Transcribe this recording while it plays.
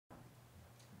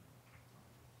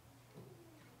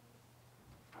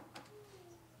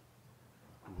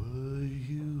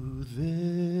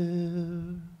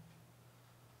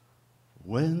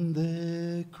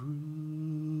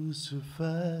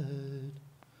crucified,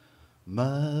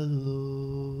 my Lord.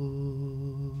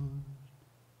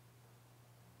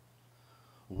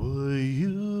 Were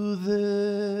you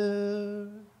there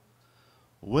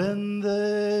when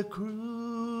they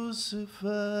crucified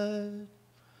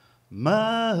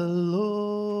my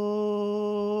Lord?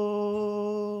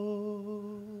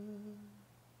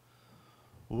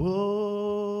 Whoa.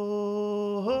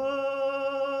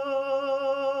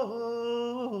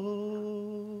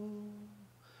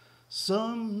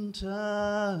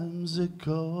 Sometimes it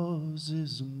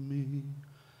causes me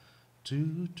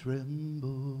to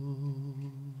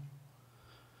tremble,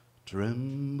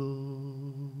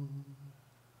 tremble,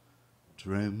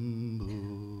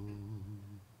 tremble.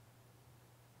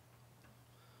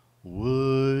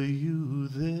 Were you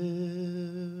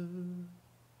there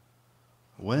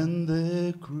when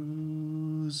they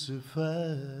crucified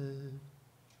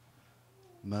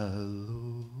my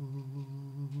Lord?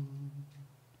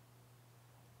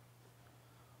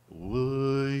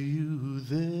 Were you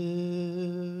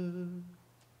there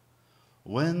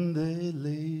when they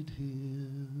laid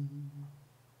him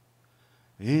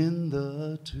in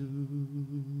the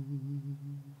tomb?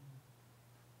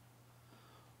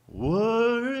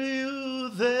 Were you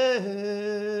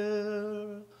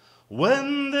there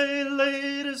when they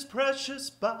laid his precious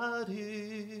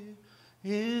body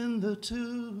in the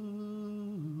tomb?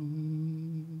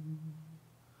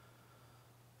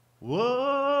 Whoa,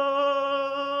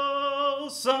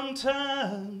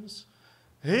 sometimes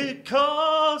it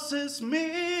causes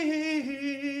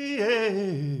me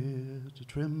to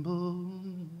tremble.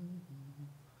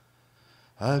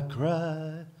 I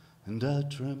cry and I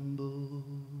tremble.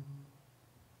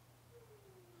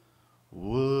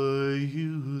 Were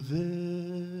you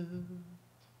there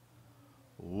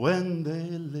when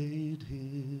they laid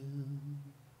him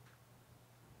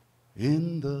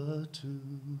in the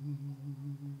tomb?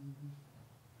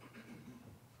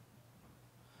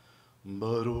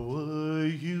 But were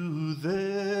you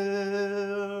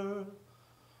there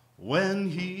when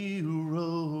he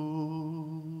rose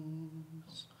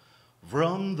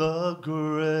from the grave?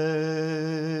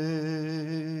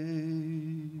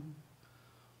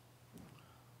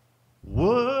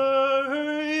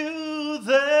 Were you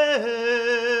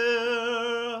there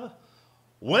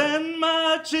when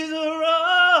my Jesus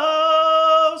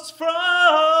rose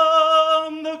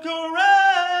from the grave?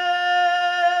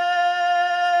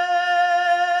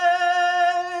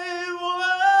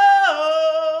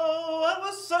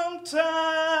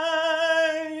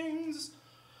 Sometimes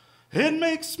it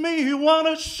makes me want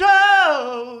to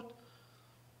shout,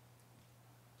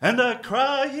 and I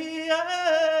cry,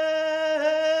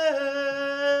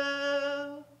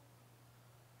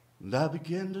 and I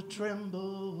begin to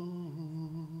tremble.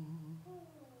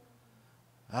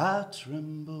 I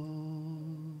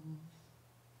tremble.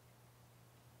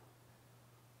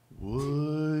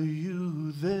 Were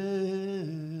you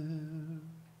there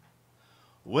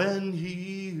when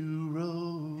he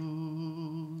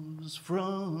rose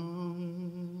from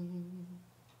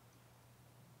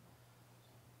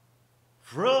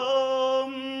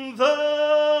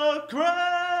the grave?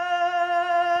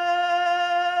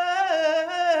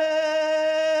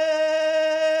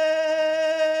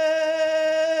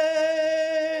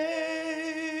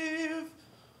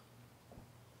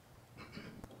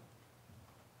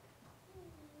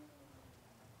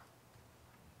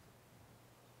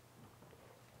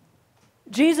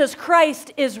 Jesus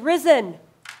Christ is risen.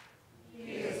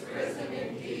 He is risen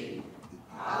indeed.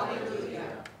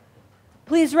 Hallelujah.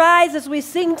 Please rise as we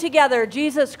sing together,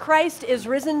 Jesus Christ is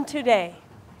risen today.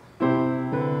 Hallelujah.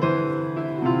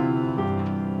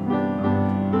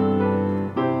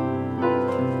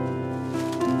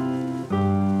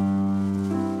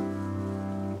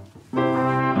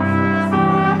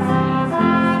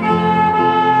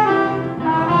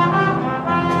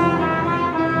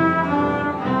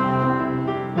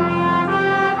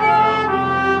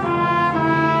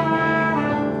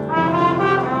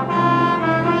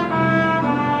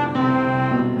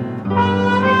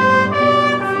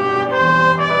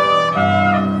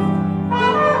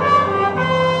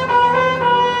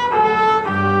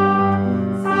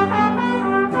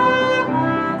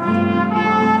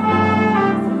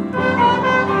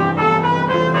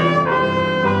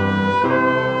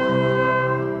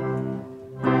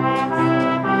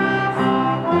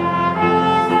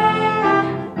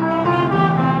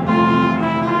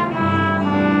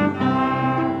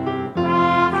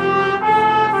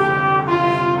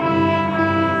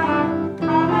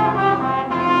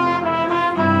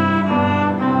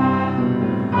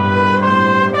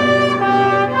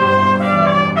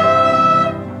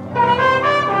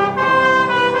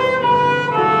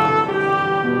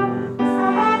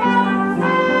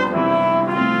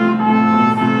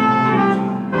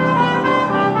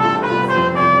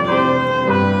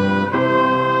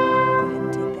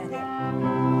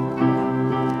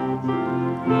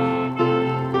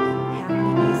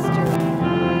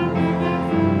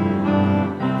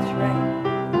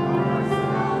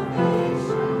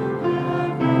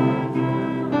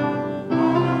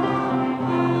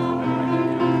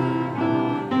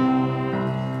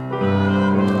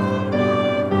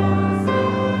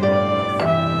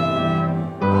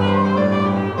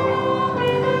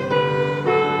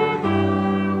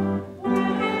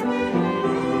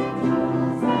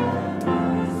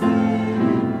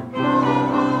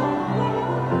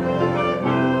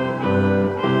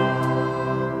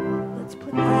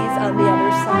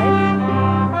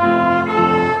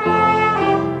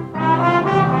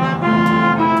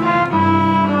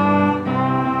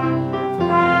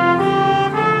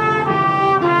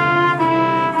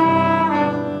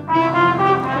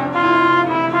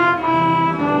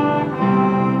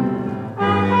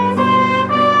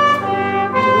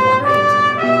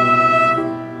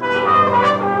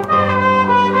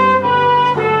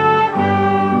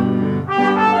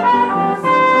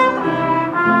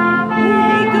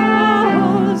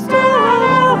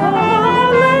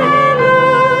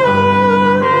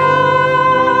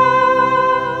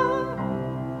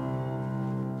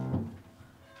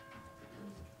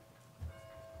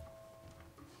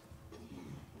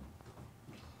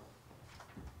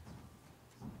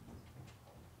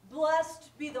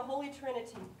 Blessed be the Holy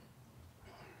Trinity.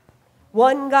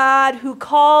 One God who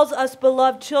calls us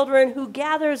beloved children, who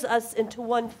gathers us into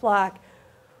one flock,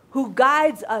 who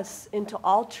guides us into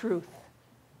all truth.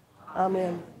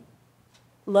 Amen.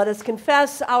 Let us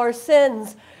confess our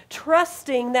sins,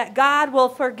 trusting that God will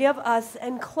forgive us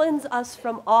and cleanse us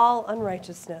from all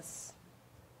unrighteousness.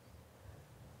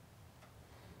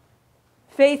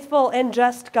 Faithful and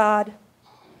just God,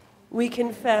 we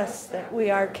confess that we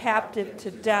are captive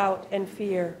to doubt and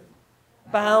fear,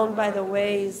 bound by the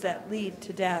ways that lead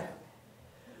to death.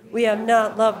 We have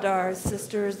not loved our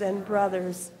sisters and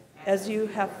brothers as you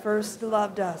have first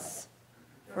loved us.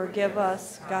 Forgive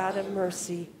us, God of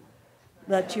mercy.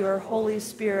 Let your Holy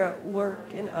Spirit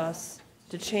work in us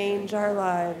to change our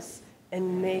lives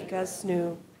and make us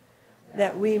new,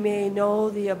 that we may know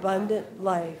the abundant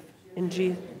life in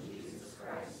Jesus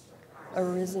Christ, our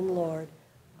risen Lord.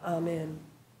 Amen.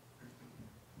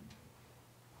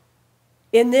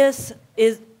 In this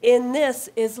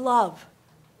is love.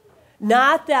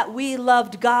 Not that we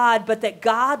loved God, but that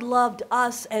God loved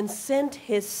us and sent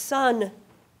his Son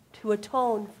to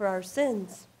atone for our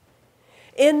sins.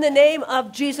 In the name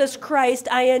of Jesus Christ,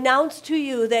 I announce to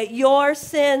you that your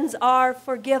sins are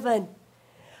forgiven.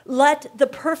 Let the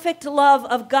perfect love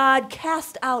of God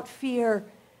cast out fear,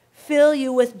 fill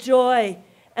you with joy,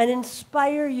 and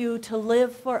inspire you to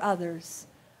live for others.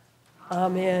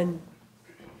 Amen.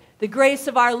 The grace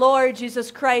of our Lord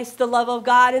Jesus Christ, the love of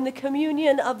God, and the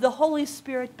communion of the Holy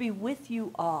Spirit be with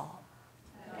you all.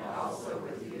 And also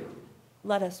with you.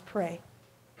 Let us pray.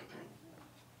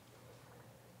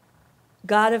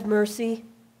 God of mercy,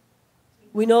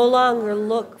 we no longer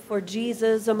look for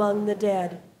Jesus among the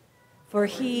dead, for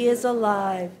he is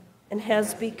alive and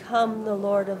has become the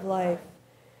Lord of life.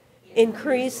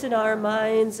 Increase in our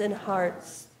minds and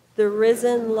hearts the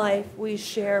risen life we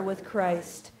share with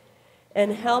Christ,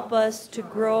 and help us to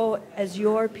grow as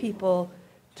your people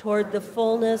toward the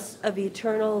fullness of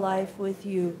eternal life with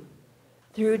you.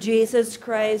 Through Jesus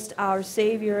Christ, our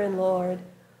Savior and Lord,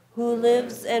 who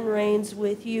lives and reigns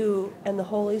with you and the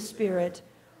Holy Spirit,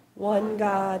 one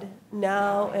God,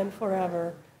 now and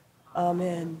forever.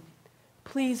 Amen.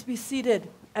 Please be seated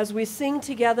as we sing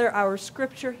together our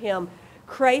scripture hymn,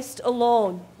 Christ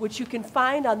Alone, which you can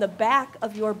find on the back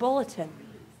of your bulletin.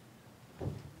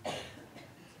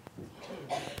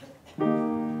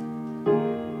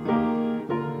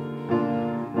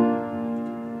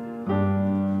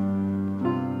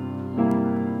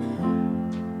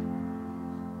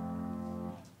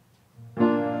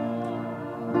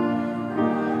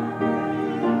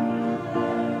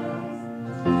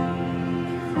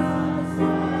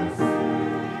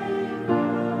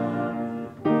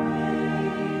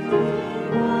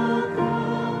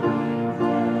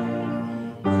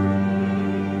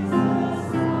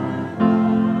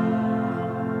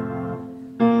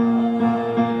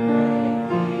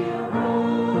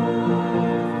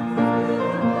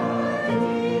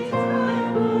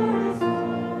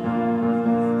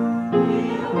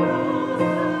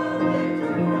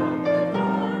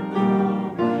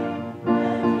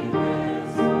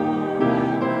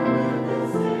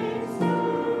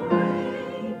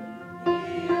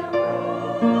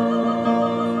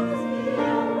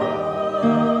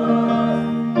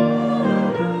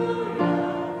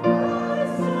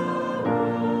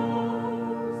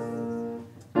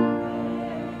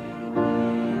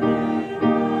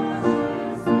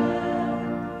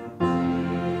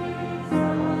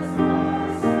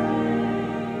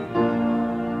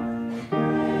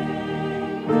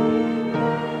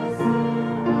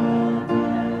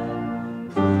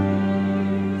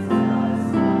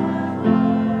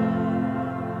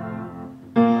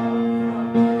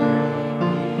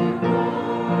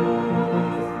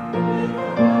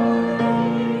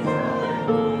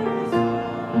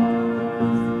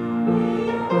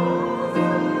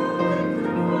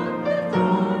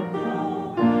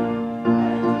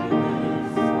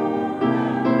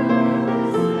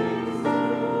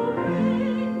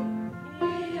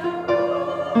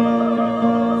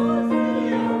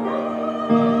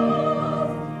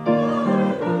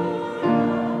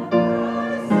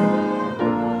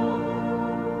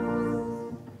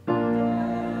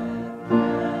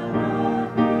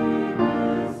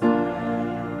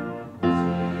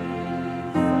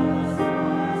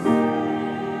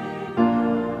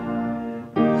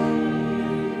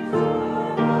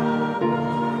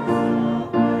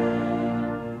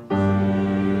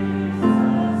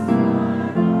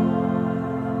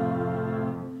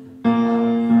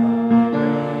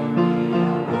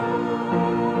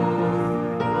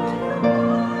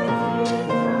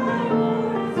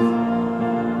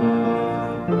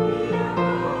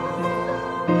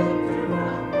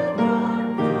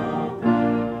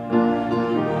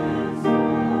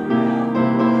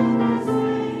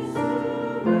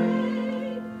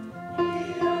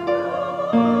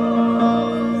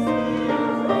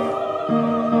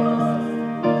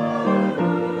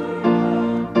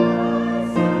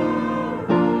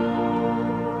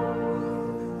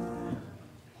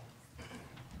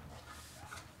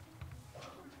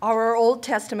 Our Old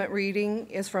Testament reading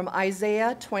is from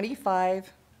Isaiah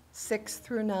 25, 6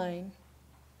 through 9.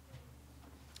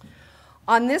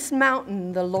 On this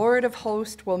mountain, the Lord of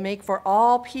hosts will make for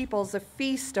all peoples a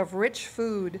feast of rich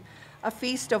food, a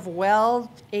feast of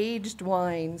well-aged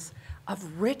wines,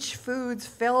 of rich foods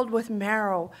filled with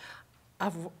marrow,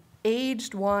 of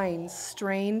aged wines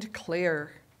strained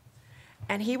clear.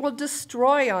 And he will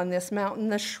destroy on this mountain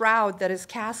the shroud that is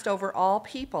cast over all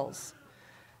peoples,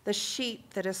 the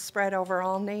sheet that is spread over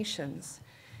all nations.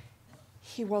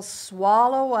 He will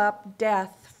swallow up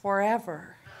death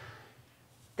forever.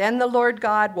 Then the Lord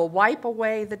God will wipe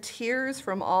away the tears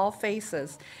from all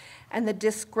faces, and the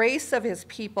disgrace of his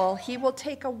people he will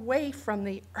take away from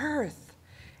the earth.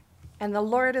 And the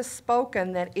Lord has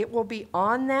spoken that it will be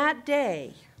on that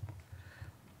day.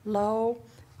 Lo,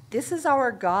 this is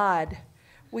our God.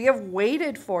 We have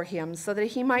waited for him so that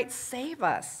he might save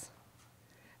us.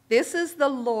 This is the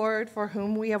Lord for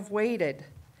whom we have waited.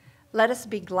 Let us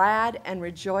be glad and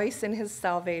rejoice in his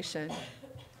salvation.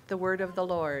 The word of the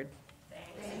Lord.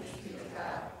 Thanks be to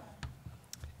God.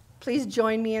 Please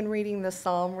join me in reading the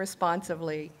psalm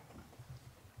responsively.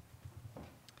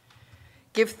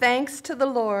 Give thanks to the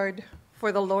Lord,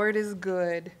 for the Lord is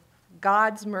good.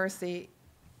 God's mercy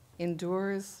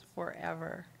endures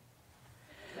forever.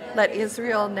 Let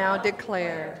Israel now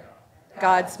declare,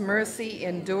 God's mercy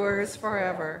endures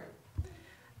forever.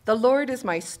 The Lord is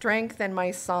my strength and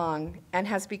my song, and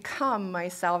has become my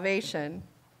salvation.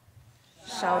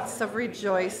 Shouts of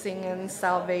rejoicing and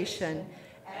salvation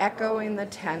echo in the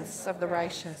tents of the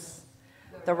righteous.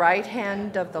 The right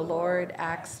hand of the Lord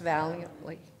acts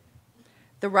valiantly.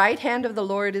 The right hand of the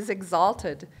Lord is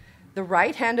exalted. The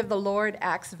right hand of the Lord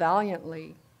acts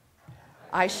valiantly.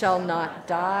 I shall not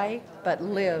die, but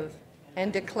live,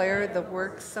 and declare the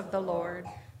works of the Lord.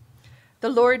 The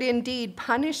Lord indeed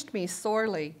punished me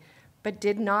sorely, but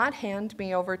did not hand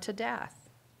me over to death.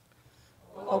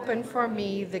 Open for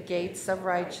me the gates of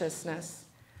righteousness.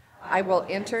 I will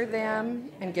enter them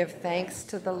and give thanks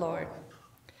to the Lord.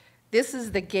 This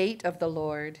is the gate of the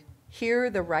Lord. Here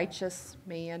the righteous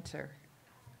may enter.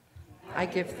 I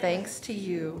give thanks to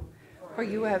you, for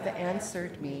you have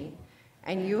answered me,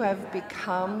 and you have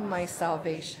become my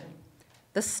salvation.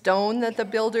 The stone that the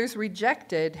builders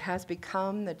rejected has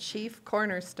become the chief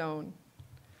cornerstone.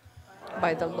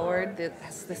 By the Lord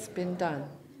has this been done.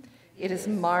 It is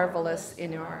marvelous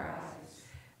in our eyes.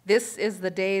 This is the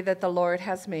day that the Lord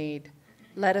has made.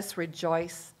 Let us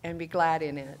rejoice and be glad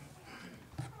in it.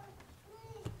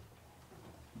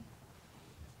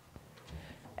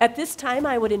 At this time,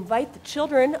 I would invite the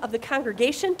children of the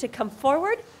congregation to come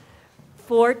forward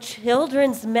for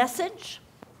children's message.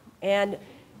 And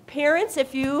parents,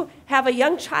 if you have a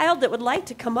young child that would like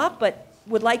to come up but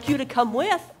would like you to come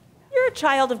with, you're a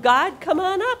child of God, come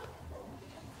on up.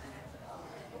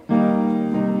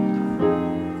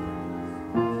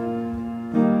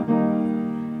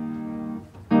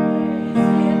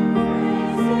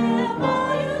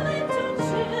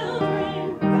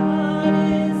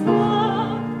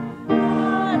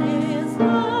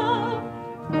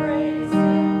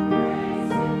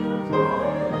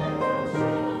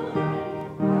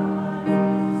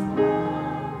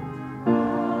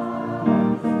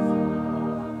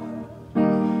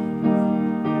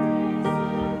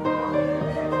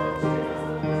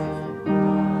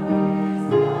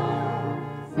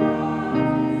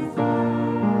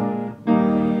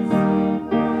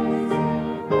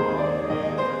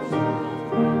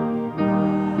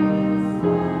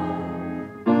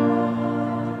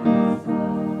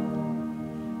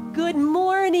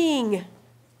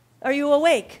 Are you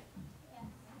awake?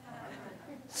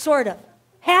 Sort of.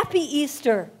 Happy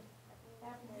Easter.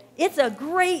 It's a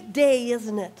great day,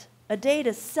 isn't it? A day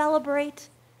to celebrate,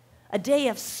 a day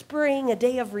of spring, a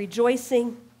day of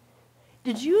rejoicing.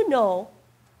 Did you know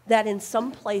that in some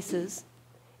places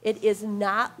it is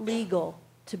not legal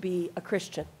to be a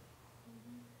Christian?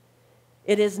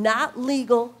 It is not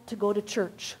legal to go to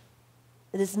church.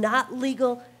 It is not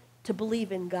legal to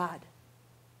believe in God.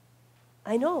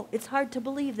 I know, it's hard to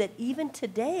believe that even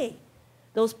today,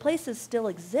 those places still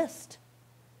exist.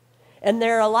 And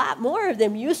there are a lot more of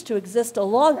them used to exist a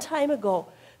long time ago.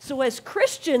 So as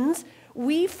Christians,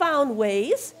 we found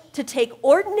ways to take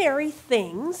ordinary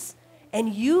things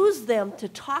and use them to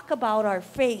talk about our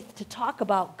faith, to talk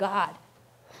about God.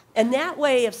 And that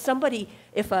way,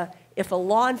 if a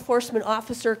law enforcement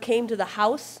officer came to the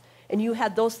house and you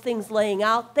had those things laying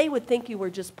out, they would think you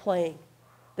were just playing.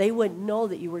 They wouldn't know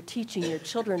that you were teaching your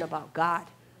children about God.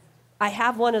 I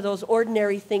have one of those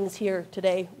ordinary things here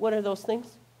today. What are those things?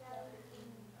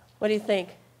 What do you think?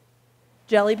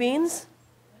 Jelly beans?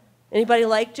 Anybody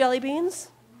like jelly beans?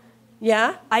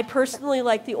 Yeah, I personally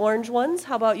like the orange ones.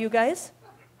 How about you guys?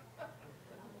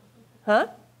 Huh?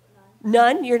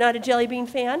 None? You're not a jelly bean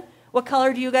fan? What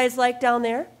color do you guys like down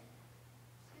there?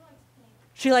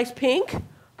 She likes pink.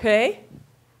 Okay.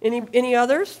 Any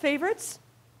others, favorites?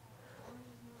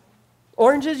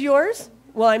 Orange is yours?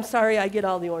 Well, I'm sorry I get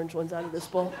all the orange ones out of this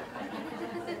bowl.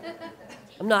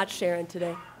 I'm not sharing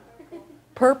today.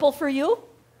 Purple for you?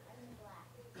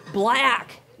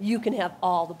 Black. You can have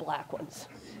all the black ones.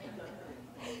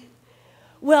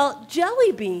 Well,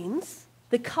 jelly beans,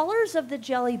 the colors of the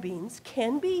jelly beans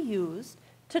can be used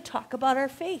to talk about our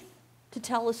faith, to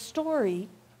tell a story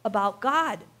about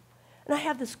God. And I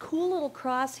have this cool little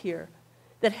cross here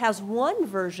that has one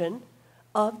version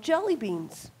of jelly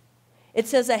beans. It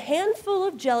says, a handful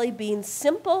of jelly beans,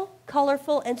 simple,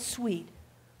 colorful, and sweet,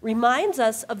 reminds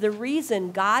us of the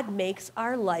reason God makes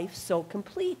our life so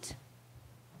complete.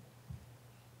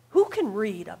 Who can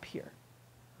read up here?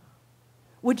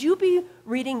 Would you be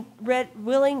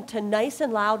willing to nice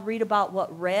and loud read about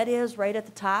what red is right at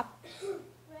the top? Red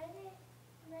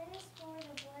is for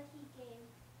the blood he gave.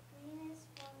 Green is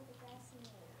for the grass he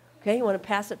made. Okay, you want to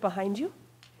pass it behind you?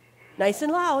 Nice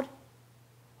and loud.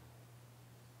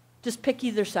 Just pick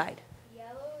either side.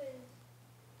 Yellow is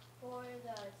for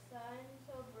the sun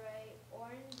so bright.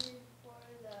 Orange is for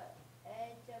the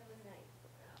edge of the night.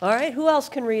 All right, who else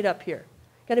can read up here?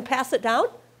 Going to pass it down?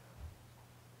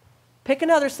 Pick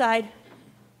another side.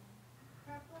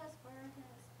 Purple is for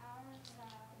our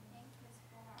sorrow. Pink is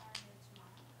for our new smile.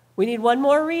 We need one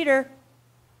more reader.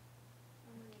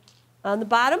 On the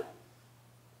bottom?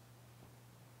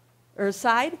 Or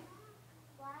side?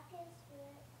 Black is for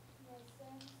the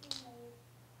sins he made.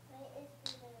 White is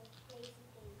for the days he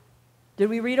gave. Did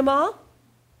we read them all?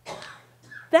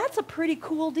 That's a pretty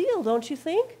cool deal, don't you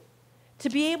think? To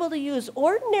be able to use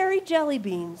ordinary jelly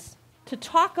beans to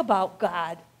talk about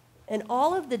God and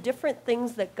all of the different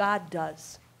things that God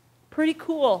does. Pretty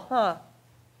cool, huh?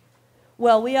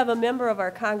 Well, we have a member of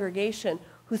our congregation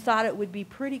who thought it would be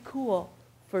pretty cool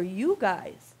for you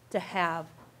guys to have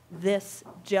this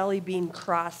jelly bean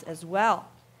cross as well.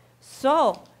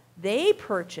 So they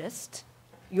purchased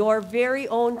your very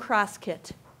own cross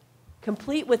kit,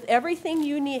 complete with everything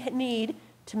you need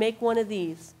to make one of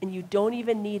these, and you don't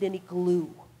even need any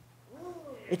glue.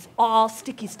 It's all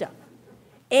sticky stuff.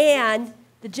 And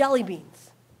the jelly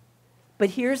beans.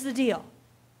 But here's the deal.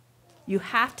 You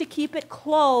have to keep it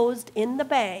closed in the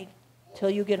bag till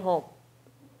you get home,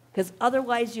 because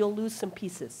otherwise you'll lose some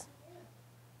pieces.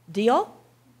 Deal?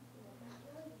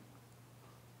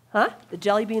 Huh? The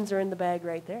jelly beans are in the bag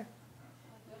right there.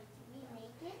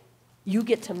 You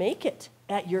get to make it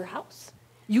at your house.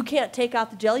 You can't take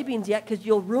out the jelly beans yet because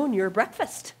you'll ruin your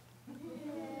breakfast.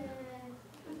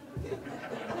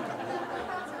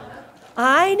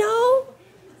 I know.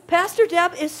 Pastor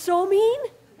Deb is so mean.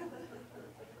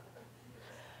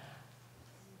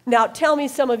 Now, tell me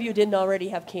some of you didn't already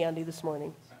have candy this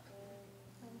morning.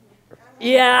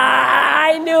 Yeah,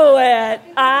 I knew it.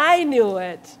 I knew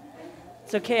it.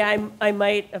 It's okay. I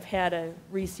might have had a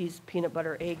Reese's peanut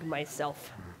butter egg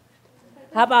myself.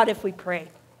 How about if we pray?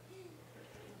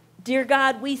 Dear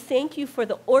God, we thank you for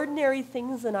the ordinary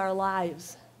things in our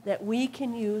lives that we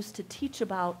can use to teach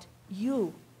about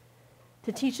you,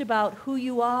 to teach about who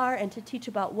you are, and to teach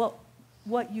about what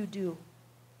you do.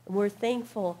 And we're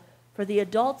thankful for the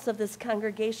adults of this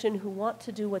congregation who want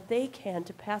to do what they can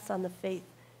to pass on the faith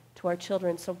to our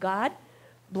children. So God,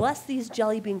 bless these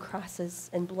jelly bean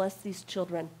crosses and bless these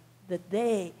children that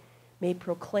they may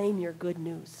proclaim your good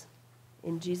news.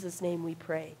 In Jesus' name we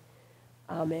pray.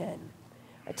 Amen.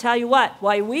 I tell you what,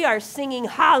 while we are singing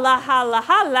holla, holla,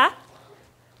 holla,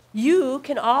 you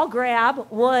can all grab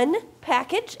one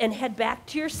package and head back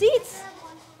to your seats.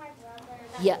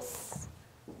 Yes.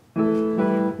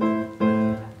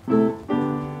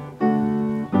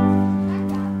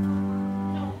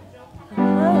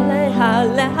 Halle,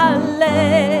 halle,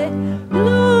 hallelujah.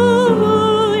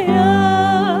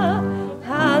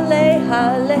 Halle,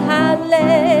 halle,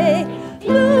 hallelujah.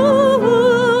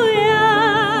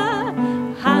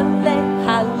 Halle,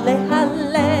 halle,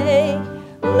 hallelujah.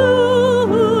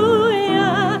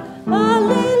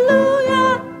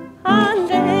 Hallelujah.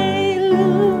 Hallelujah.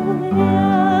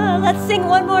 Let's sing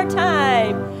one more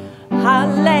time.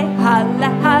 Halle, halle,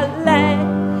 hallelujah.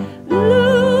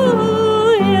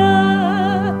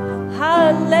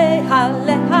 Halle,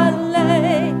 halle,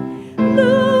 hallelujah.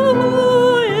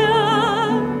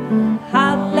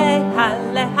 Halle,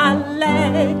 halle,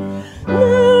 hallelujah.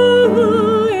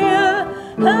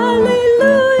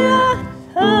 Hallelujah.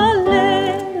 Hallelujah.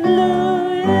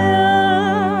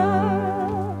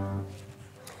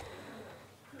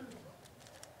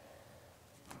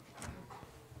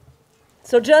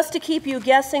 So just to keep you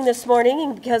guessing this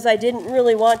morning, because I didn't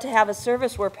really want to have a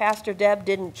service where Pastor Deb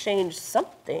didn't change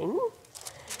something,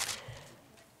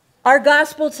 our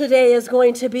gospel today is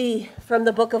going to be from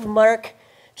the book of Mark,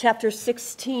 chapter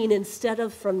 16, instead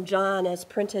of from John as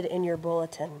printed in your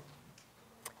bulletin.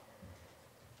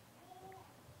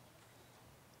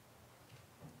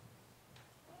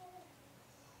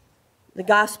 The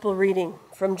gospel reading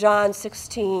from John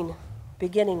 16,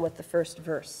 beginning with the first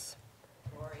verse.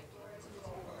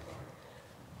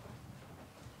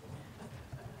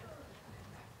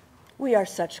 We are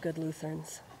such good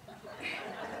Lutherans.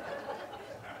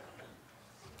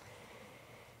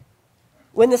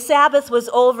 When the Sabbath was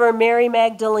over, Mary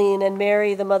Magdalene and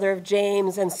Mary, the mother of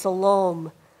James, and Salome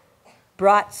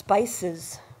brought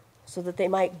spices so that they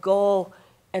might go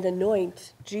and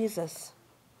anoint Jesus.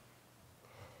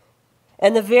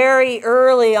 And the very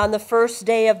early on the first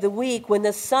day of the week, when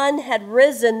the sun had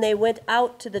risen, they went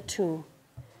out to the tomb.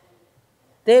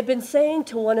 They had been saying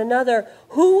to one another,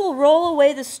 "Who will roll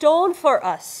away the stone for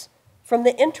us from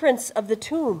the entrance of the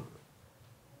tomb?"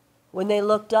 When they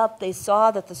looked up, they saw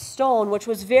that the stone, which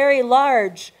was very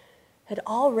large, had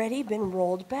already been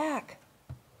rolled back.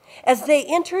 As they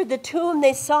entered the tomb,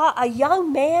 they saw a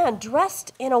young man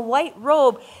dressed in a white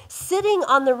robe sitting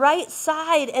on the right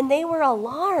side, and they were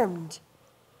alarmed.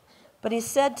 But he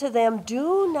said to them,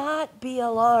 "Do not be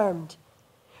alarmed.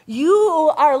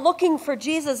 You are looking for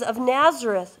Jesus of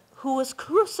Nazareth, who was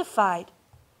crucified.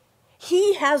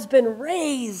 He has been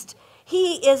raised.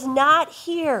 He is not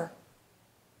here.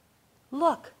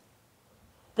 Look,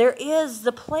 there is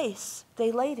the place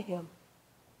they laid him.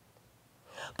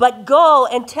 But go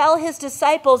and tell his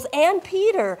disciples and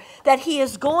Peter that he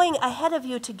is going ahead of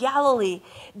you to Galilee.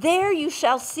 There you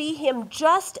shall see him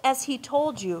just as he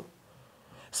told you."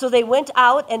 So they went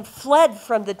out and fled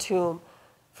from the tomb,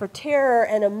 for terror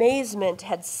and amazement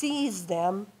had seized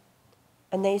them,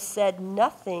 and they said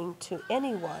nothing to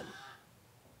anyone,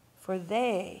 for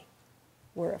they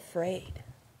were afraid.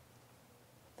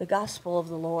 The gospel of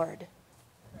the Lord.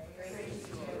 Praise to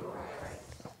you,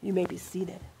 Christ. You may be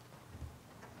seated.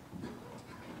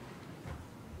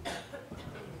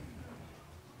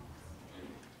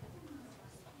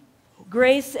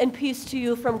 Grace and peace to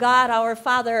you from God our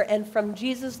Father and from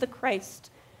Jesus the Christ,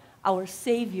 our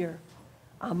Savior.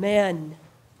 Amen.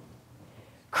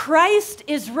 Christ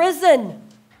is risen.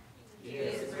 He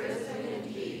is risen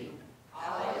indeed.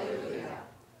 Hallelujah.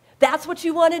 That's what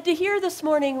you wanted to hear this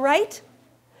morning, right?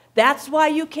 That's why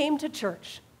you came to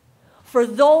church. For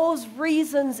those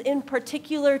reasons in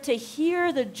particular, to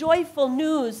hear the joyful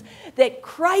news that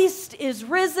Christ is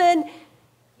risen.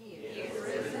 He is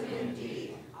risen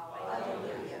indeed.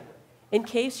 Hallelujah. In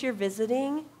case you're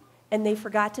visiting and they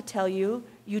forgot to tell you,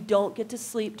 you don't get to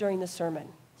sleep during the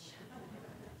sermon,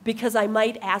 because I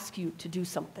might ask you to do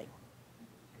something.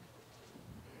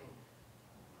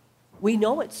 We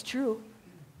know it's true.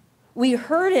 We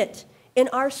heard it in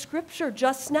our scripture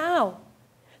just now.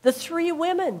 The three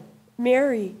women,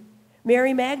 Mary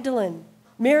Magdalene,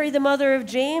 Mary the mother of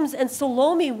James, and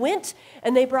Salome went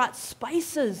and they brought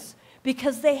spices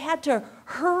because they had to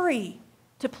hurry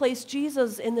to place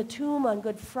Jesus in the tomb on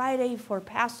Good Friday, for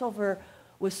Passover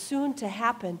was soon to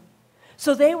happen.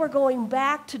 So they were going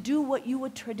back to do what you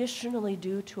would traditionally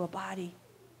do to a body.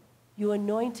 You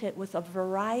anoint it with a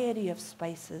variety of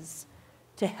spices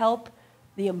to help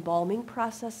the embalming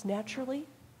process naturally,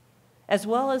 as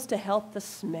well as to help the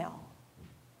smell.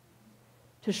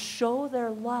 To show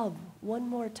their love one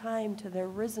more time to their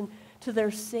risen, to their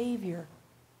Savior,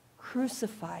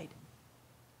 crucified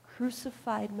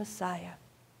Messiah,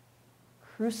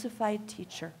 crucified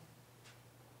teacher,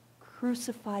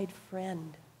 crucified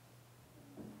friend.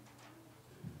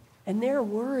 And they're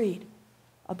worried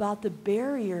about the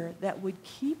barrier that would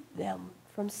keep them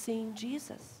from seeing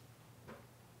Jesus.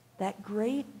 That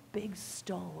great big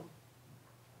stone.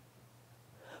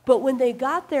 But when they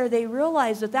got there, they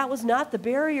realized that that was not the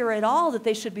barrier at all that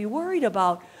they should be worried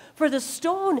about. For the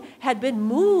stone had been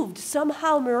moved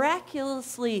somehow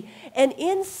miraculously. And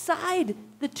inside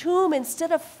the tomb,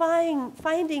 instead of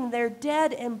finding their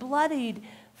dead and bloodied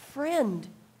friend,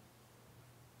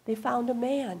 they found a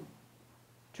man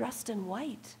dressed in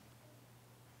white.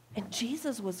 And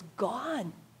Jesus was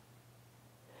gone.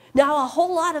 Now, a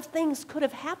whole lot of things could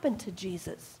have happened to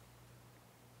Jesus.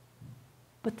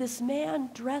 But this man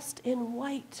dressed in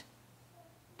white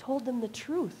told them the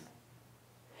truth.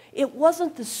 It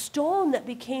wasn't the stone that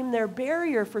became their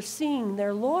barrier for seeing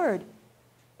their Lord.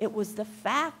 It was the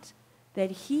fact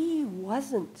that he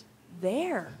wasn't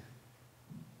there.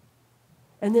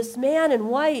 And this man in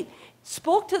white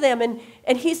spoke to them,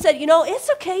 and he said, "You know, it's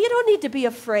okay. You don't need to be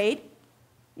afraid.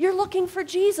 You're looking for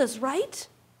Jesus, right?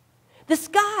 This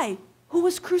guy who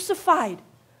was crucified.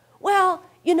 Well,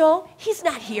 you know, he's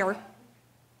not here.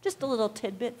 Just a little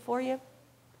tidbit for you.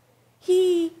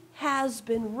 He has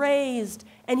been raised,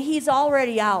 and he's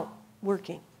already out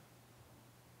working.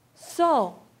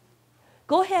 So,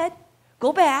 go ahead,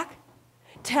 go back,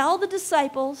 tell the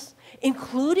disciples,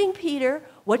 including Peter,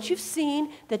 what you've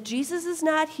seen, that Jesus is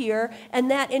not here, and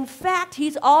that, in fact,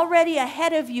 he's already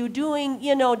ahead of you doing,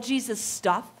 Jesus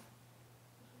stuff.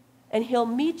 And he'll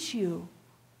meet you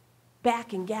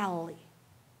back in Galilee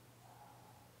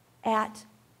at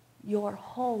your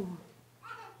home,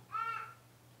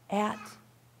 at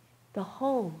the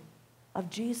home of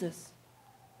Jesus.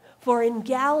 For in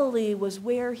Galilee was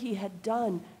where he had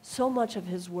done so much of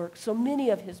his work, so many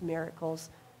of his miracles,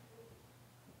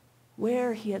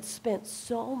 where he had spent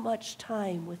so much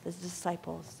time with his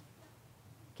disciples.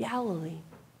 Galilee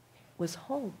was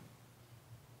home.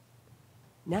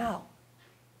 Now,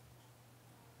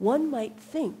 one might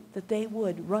think that they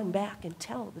would run back and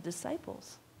tell the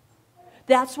disciples.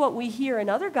 That's what we hear in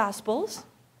other Gospels.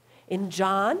 In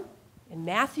John, in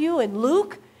Matthew, and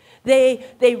Luke,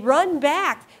 they run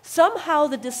back. Somehow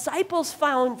the disciples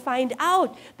find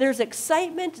out. There's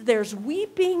excitement, there's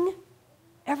weeping.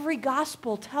 Every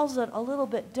gospel tells it a little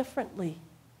bit differently.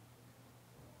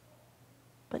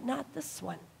 But not this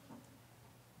one.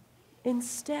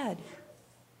 Instead,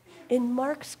 in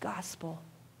Mark's gospel,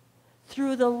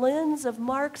 through the lens of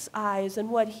Mark's eyes and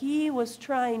what he was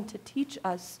trying to teach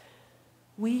us,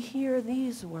 we hear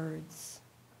these words.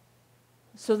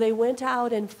 So they went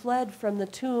out and fled from the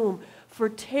tomb, for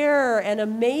terror and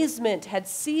amazement had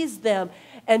seized them,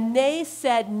 and they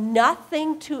said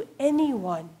nothing to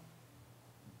anyone,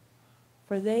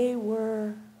 for they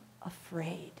were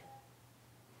afraid.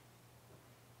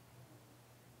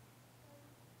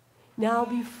 Now,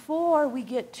 before we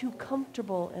get too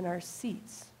comfortable in our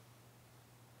seats,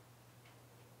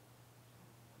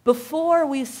 before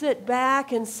we sit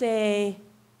back and say,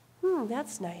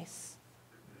 that's nice,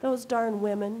 those darn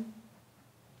women,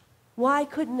 why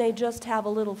couldn't they just have a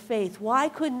little faith? Why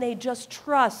couldn't they just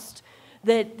trust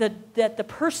that the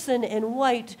person in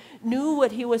white knew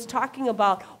what he was talking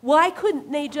about? Why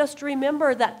couldn't they just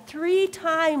remember that 3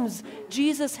 times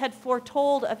Jesus had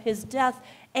foretold of his death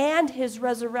and his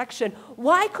resurrection?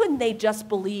 Why couldn't they just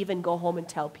believe and go home and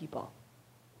tell people?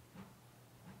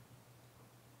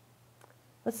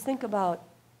 Let's think about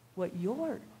what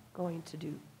you're going to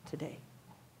do today.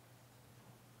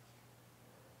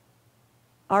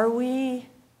 Are we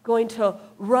going to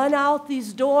run out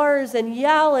these doors and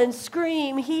yell and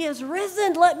scream, "He is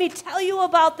risen, let me tell you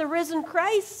about the risen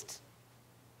Christ"?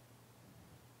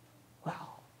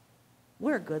 Well,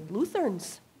 we're good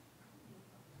Lutherans.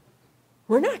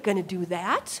 We're not going to do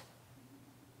that.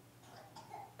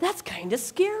 That's kind of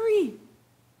scary.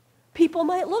 People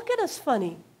might look at us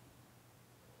funny.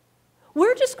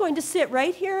 We're just going to sit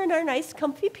right here in our nice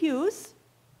comfy pews.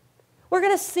 We're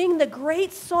going to sing the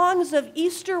great songs of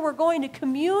Easter. We're going to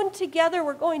commune together.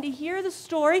 We're going to hear the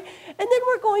story. And then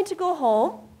we're going to go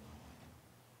home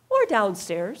or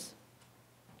downstairs,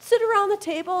 sit around the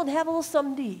table and have a little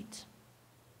something to eat.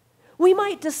 We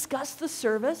might discuss the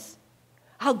service,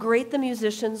 how great the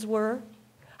musicians were,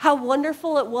 how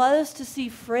wonderful it was to see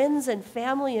friends and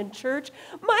family in church.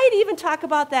 Might even talk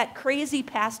about that crazy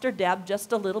Pastor Deb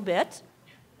just a little bit.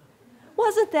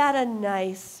 Wasn't that a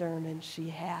nice sermon she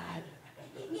had?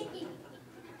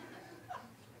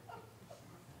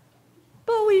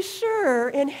 But we sure,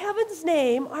 in heaven's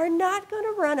name, are not going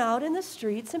to run out in the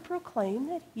streets and proclaim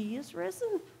that he is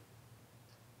risen.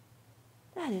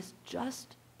 That is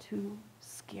just too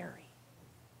scary.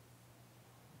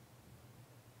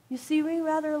 You see, we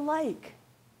rather like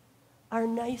our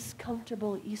nice,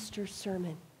 comfortable Easter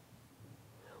sermon.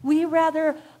 We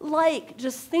rather like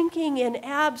just thinking in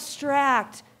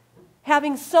abstract,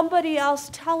 having somebody else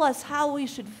tell us how we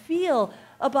should feel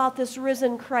about this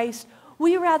risen Christ.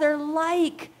 We rather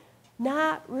like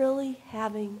not really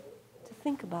having to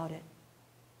think about it.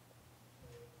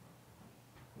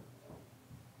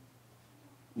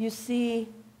 You see,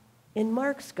 in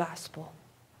Mark's gospel,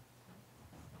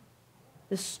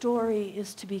 the story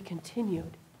is to be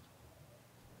continued.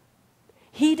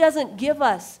 He doesn't give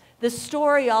us the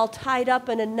story all tied up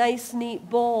in a nice, neat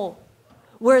bowl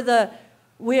where the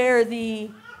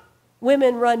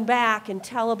women run back and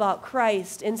tell about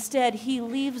Christ. Instead, he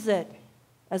leaves it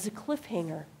as a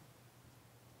cliffhanger,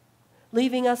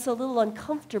 leaving us a little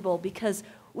uncomfortable because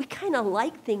we kind of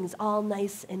like things all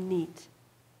nice and neat.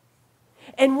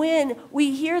 And when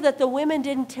we hear that the women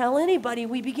didn't tell anybody,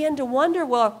 we begin to wonder,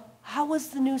 well, how was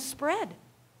the news spread?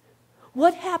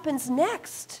 What happens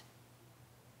next?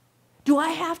 Do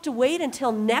I have to wait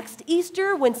until next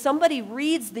Easter when somebody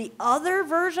reads the other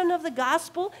version of the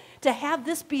gospel to have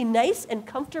this be nice and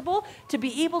comfortable, to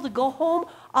be able to go home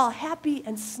all happy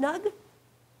and snug?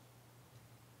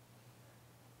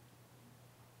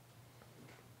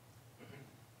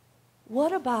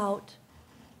 What about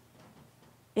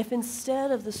if instead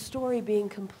of the story being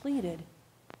completed,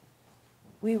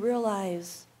 we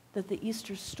realize that the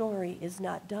Easter story is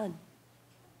not done?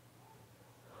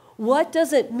 What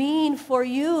does it mean for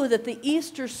you that the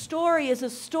Easter story is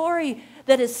a story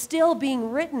that is still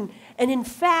being written? And in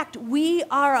fact, we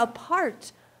are a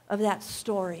part of that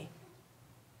story,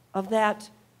 of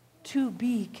that to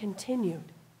be continued.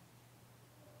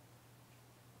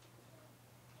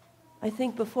 I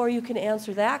think before you can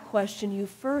answer that question, you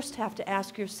first have to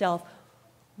ask yourself,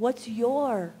 what is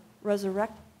your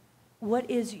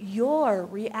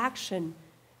reaction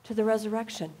to the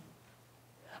resurrection?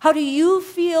 How do you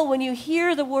feel when you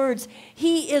hear the words,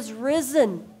 He is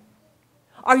risen?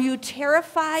 Are you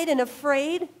terrified and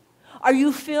afraid? Are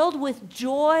you filled with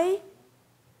joy?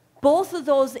 Both of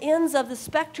those ends of the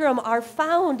spectrum are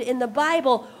found in the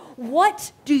Bible.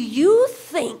 What do you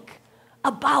think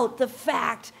about the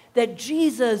fact that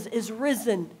Jesus is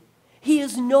risen? He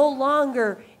is no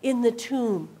longer in the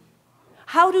tomb.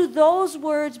 How do those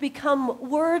words become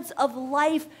words of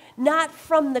life, not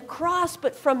from the cross,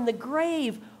 but from the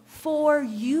grave for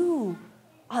you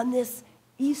on this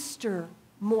Easter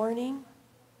morning?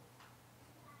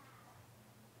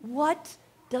 What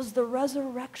does the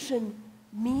resurrection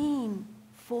mean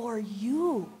for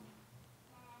you?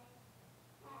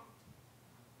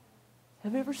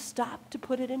 Have you ever stopped to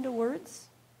put it into words?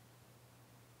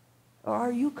 Or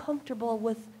are you comfortable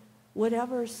with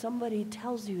whatever somebody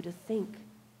tells you to think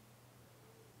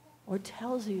or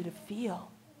tells you to feel?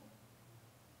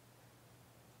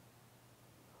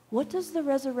 What does the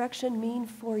resurrection mean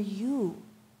for you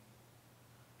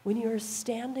when you're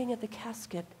standing at the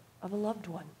casket of a loved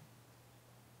one?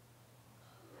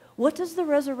 What does the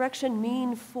resurrection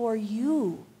mean for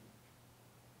you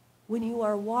when you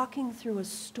are walking through a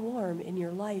storm in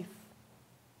your life?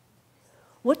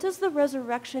 What does the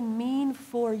resurrection mean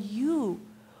for you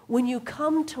when you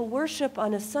come to worship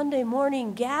on a Sunday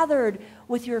morning gathered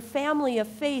with your family of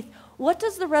faith? What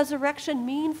does the resurrection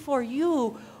mean for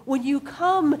you when you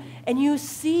come and you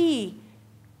see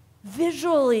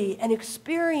visually and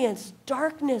experience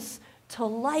darkness to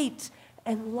light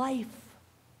and life?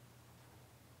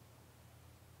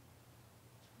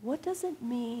 What does it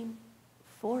mean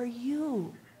for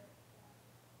you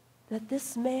that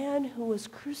this man who was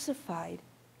crucified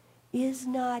is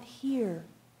not here?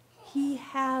 He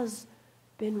has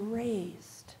been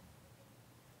raised.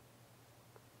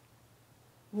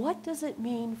 What does it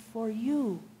mean for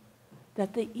you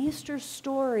that the Easter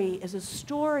story is a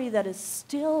story that is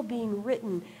still being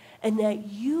written and that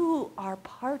you are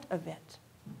part of it?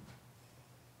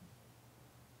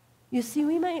 You see,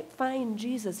 we might find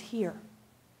Jesus here,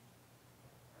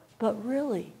 but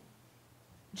really,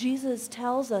 Jesus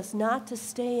tells us not to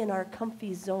stay in our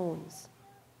comfy zones,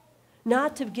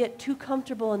 not to get too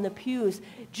comfortable in the pews.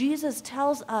 Jesus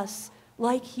tells us,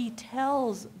 like he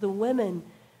tells the women,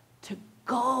 to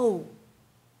go.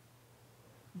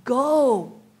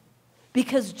 Go.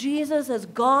 Because Jesus has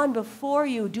gone before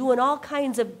you doing all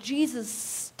kinds of Jesus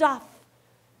stuff.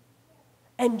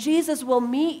 And Jesus will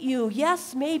meet you,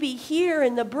 yes, maybe here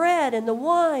in the bread and the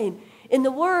wine, in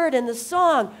the word and the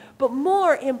song, but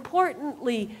more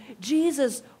importantly,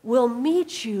 Jesus will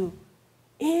meet you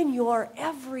in your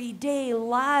everyday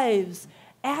lives,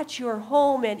 at your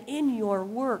home and in your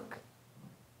work.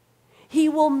 He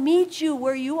will meet you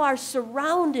where you are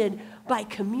surrounded by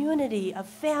community of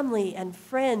family and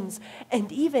friends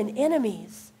and even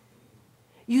enemies.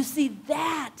 You see,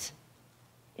 that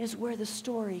is where the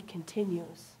story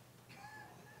continues.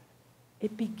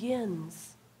 It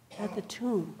begins at the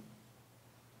tomb,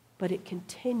 but it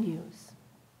continues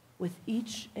with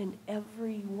each and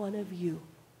every one of you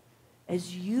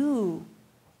as you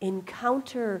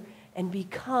encounter and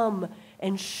become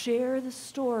and share the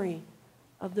story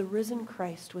of the risen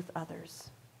Christ with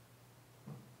others.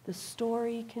 The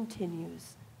story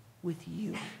continues with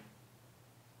you.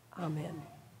 Amen.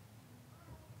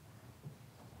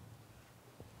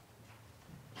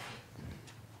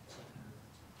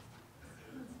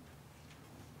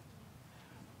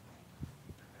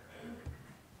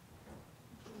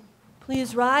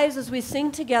 Please rise as we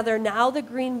sing together, Now the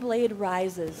Green Blade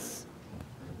Rises.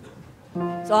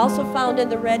 It's also found in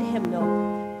the red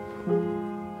hymnal.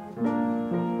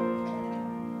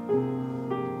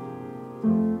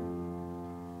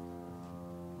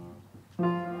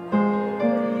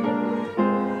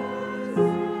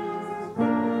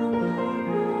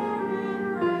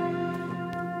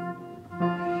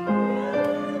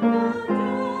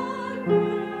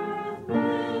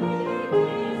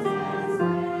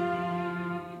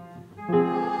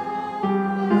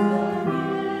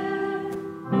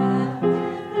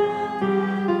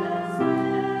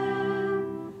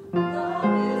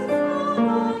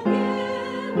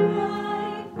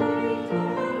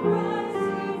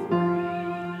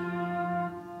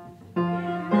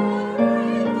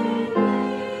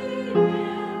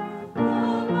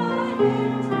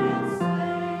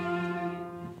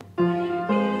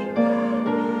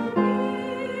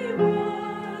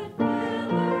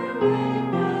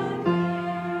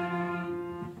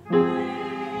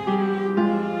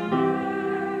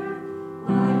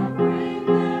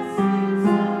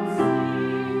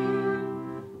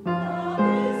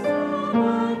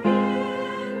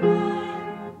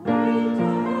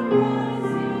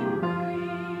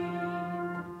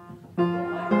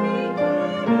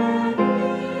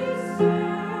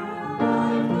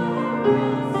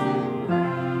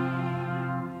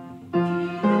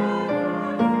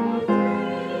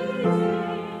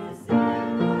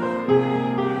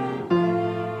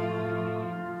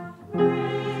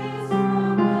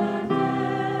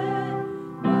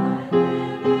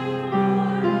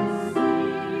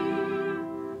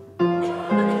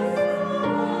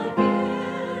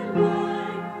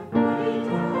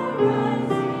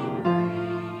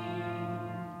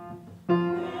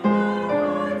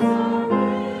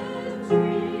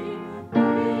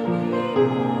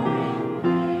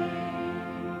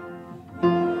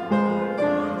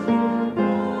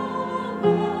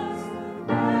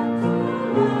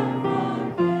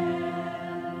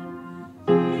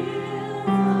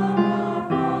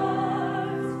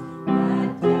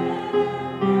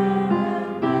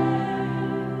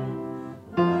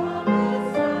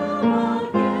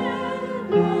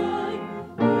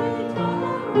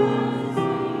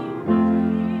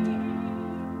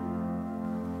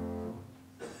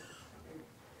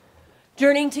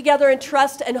 Journeying together in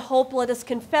trust and hope, let us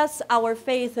confess our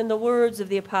faith in the words of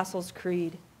the Apostles'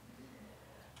 Creed.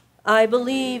 I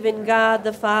believe in God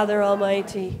the Father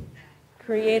Almighty,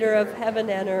 creator of heaven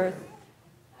and earth.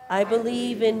 I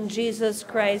believe in Jesus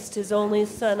Christ, his only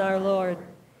Son, our Lord.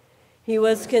 He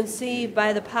was conceived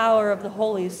by the power of the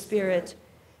Holy Spirit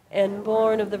and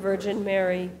born of the Virgin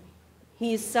Mary.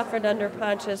 He suffered under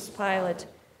Pontius Pilate,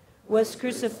 was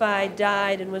crucified,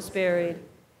 died, and was buried.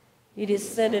 He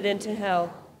descended into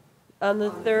hell. On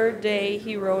the third day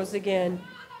he rose again.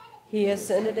 He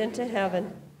ascended into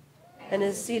heaven and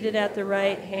is seated at the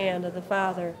right hand of the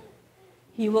Father.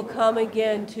 He will come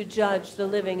again to judge the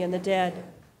living and the dead.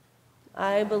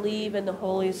 I believe in the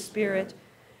Holy Spirit,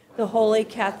 the Holy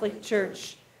Catholic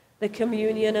Church, the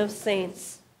communion of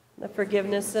saints, the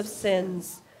forgiveness of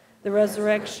sins, the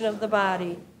resurrection of the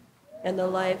body, and the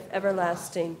life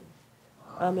everlasting.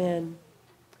 Amen.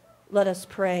 Let us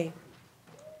pray.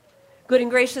 Good and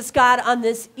gracious God, on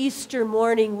this Easter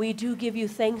morning, we do give you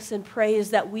thanks and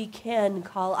praise that we can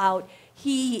call out,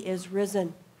 He is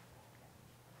risen.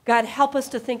 God, help us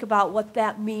to think about what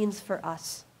that means for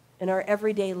us in our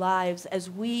everyday lives as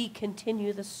we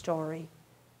continue the story.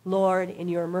 Lord, in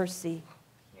your mercy.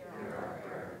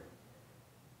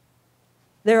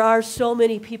 There are so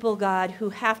many people, God,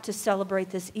 who have to celebrate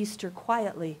this Easter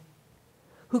quietly,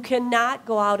 who cannot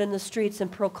go out in the streets and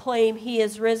proclaim he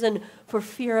is risen for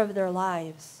fear of their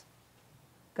lives.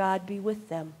 God, be with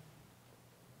them.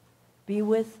 Be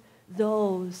with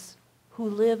those who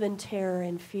live in terror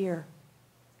and fear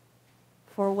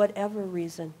for whatever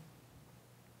reason.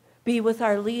 Be with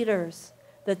our leaders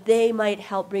that they might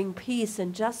help bring peace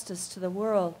and justice to the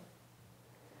world.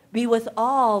 Be with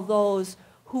all those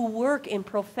who work in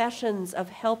professions of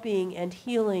helping and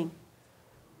healing,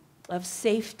 of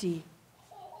safety.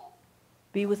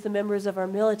 Be with the members of our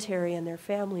military and their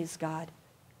families, God,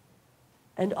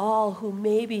 and all who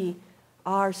maybe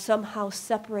are somehow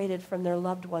separated from their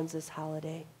loved ones this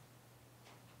holiday.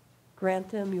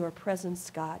 Grant them your presence,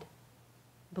 God.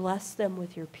 Bless them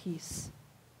with your peace.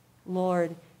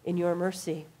 Lord, in your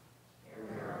mercy.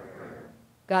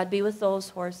 God, be with those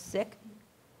who are sick,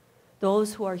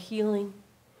 those who are healing,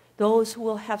 those who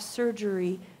will have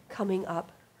surgery coming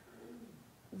up,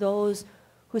 those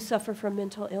who suffer from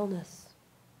mental illness,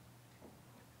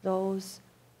 those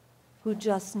who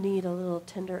just need a little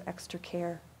tender extra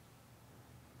care.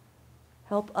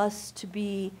 Help us to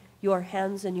be your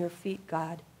hands and your feet,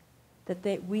 God,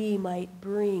 that we might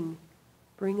bring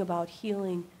about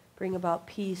healing, bring about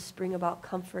peace, bring about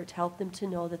comfort. Help them to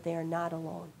know that they are not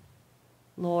alone.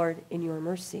 Lord, in your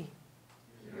mercy.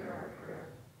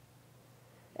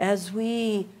 As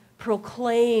we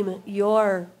proclaim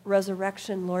your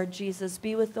resurrection, Lord Jesus,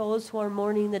 be with those who are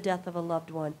mourning the death of a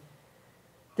loved one,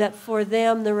 that for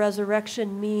them the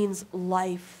resurrection means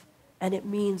life, and it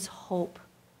means hope,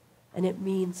 and it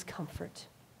means comfort.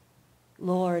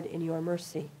 Lord, in your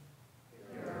mercy.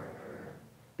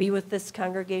 Be with this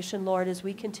congregation, Lord, as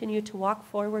we continue to walk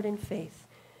forward in faith.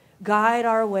 Guide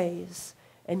our ways,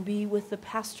 and be with the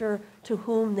pastor to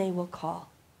whom they will call.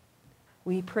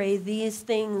 We pray these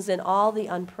things and all the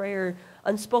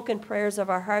unspoken prayers of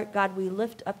our heart, God, we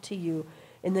lift up to you.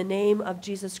 In the name of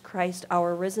Jesus Christ,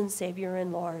 our risen Savior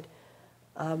and Lord.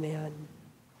 Amen.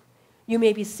 You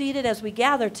may be seated as we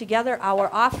gather together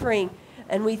our offering,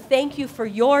 and we thank you for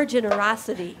your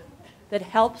generosity that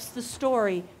helps the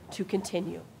story to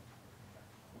continue.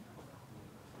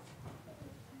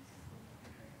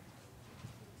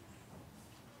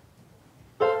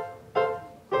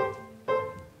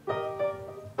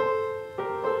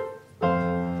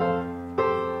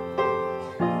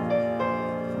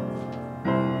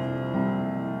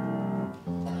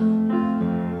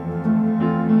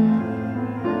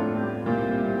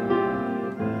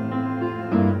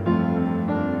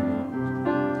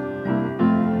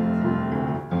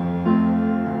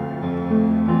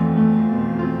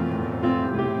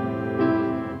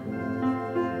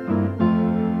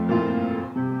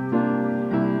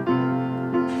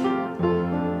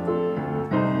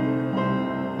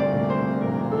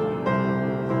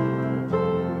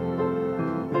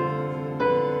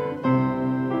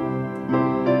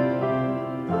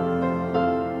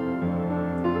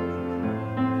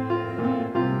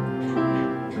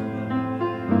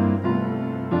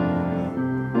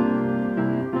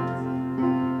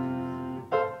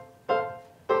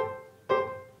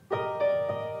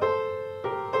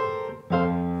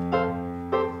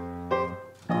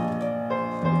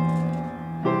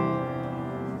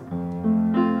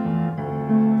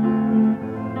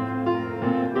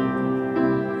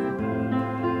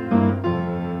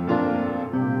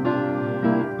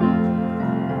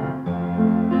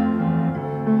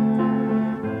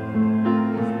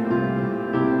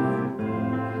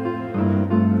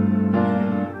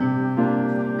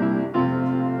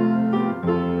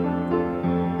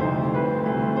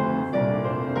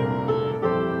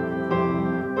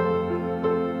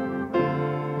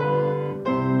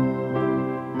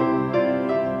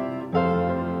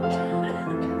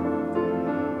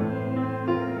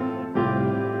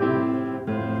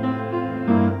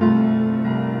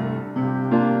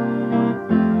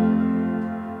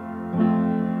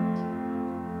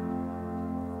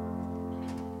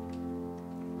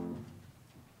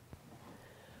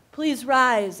 Please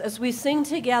rise as we sing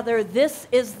together, "This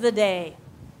is the Day."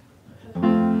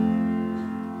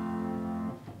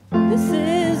 This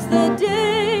is the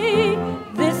day,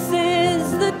 this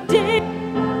is the day.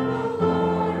 The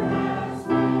Lord has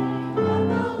made,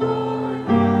 the Lord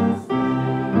has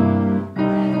made. We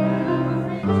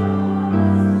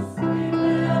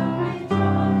will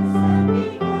rejoice and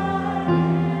be glad in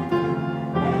it.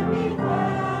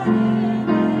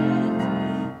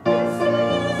 This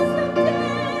is the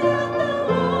day that the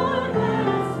Lord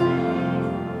has made.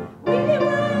 We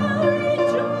will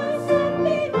rejoice and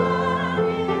be glad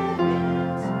in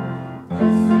it.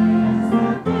 This is the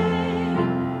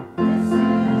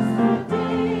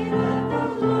day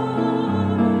that the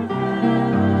Lord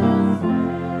has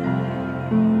made.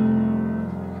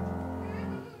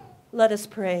 Let us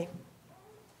pray.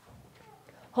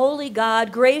 Holy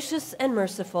God, gracious and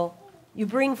merciful, you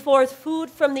bring forth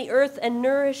food from the earth and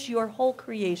nourish your whole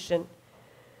creation.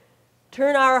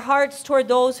 Turn our hearts toward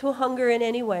those who hunger in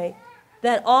any way,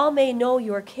 that all may know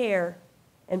your care,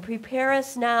 and prepare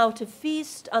us now to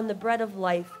feast on the bread of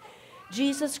life,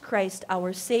 Jesus Christ,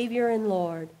 our Savior and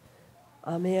Lord.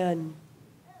 Amen.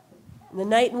 In the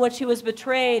night in which he was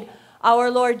betrayed,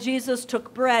 our Lord Jesus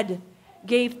took bread,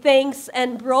 gave thanks,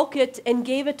 and broke it, and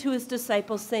gave it to his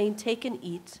disciples, saying, "Take and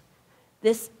eat.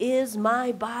 This is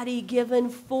my body given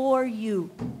for you.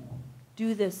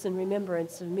 Do this in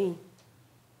remembrance of me."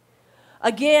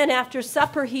 Again, after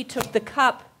supper, he took the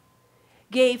cup,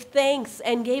 gave thanks,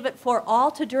 and gave it for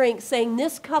all to drink, saying,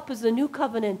 "This cup is the new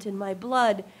covenant in my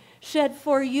blood, shed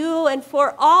for you and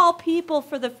for all people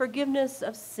for the forgiveness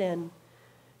of sin.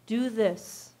 Do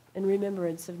this in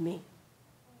remembrance of me."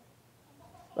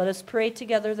 Let us pray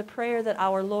together the prayer that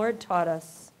our Lord taught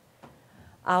us.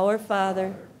 Our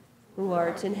Father, who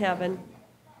art in heaven,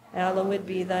 hallowed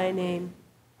be thy name.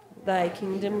 Thy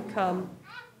kingdom come,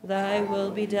 thy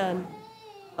will be done,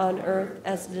 on earth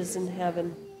as it is in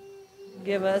heaven.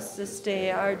 Give us this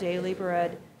day our daily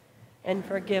bread, and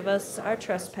forgive us our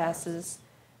trespasses,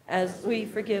 as we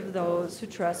forgive those who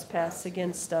trespass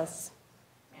against us.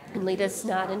 And lead us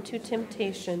not into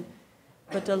temptation,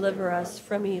 but deliver us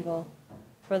from evil.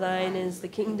 For thine is the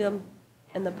kingdom,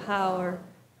 and the power,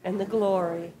 and the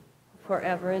glory,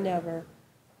 forever and ever.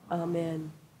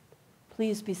 Amen.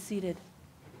 Please be seated.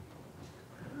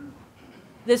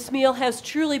 This meal has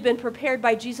truly been prepared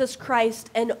by Jesus Christ,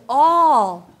 and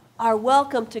all are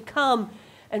welcome to come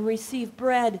and receive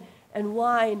bread and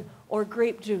wine or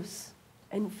grape juice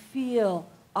and feel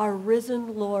our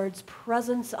risen Lord's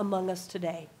presence among us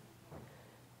today.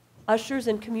 Ushers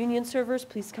and communion servers,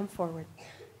 please come forward.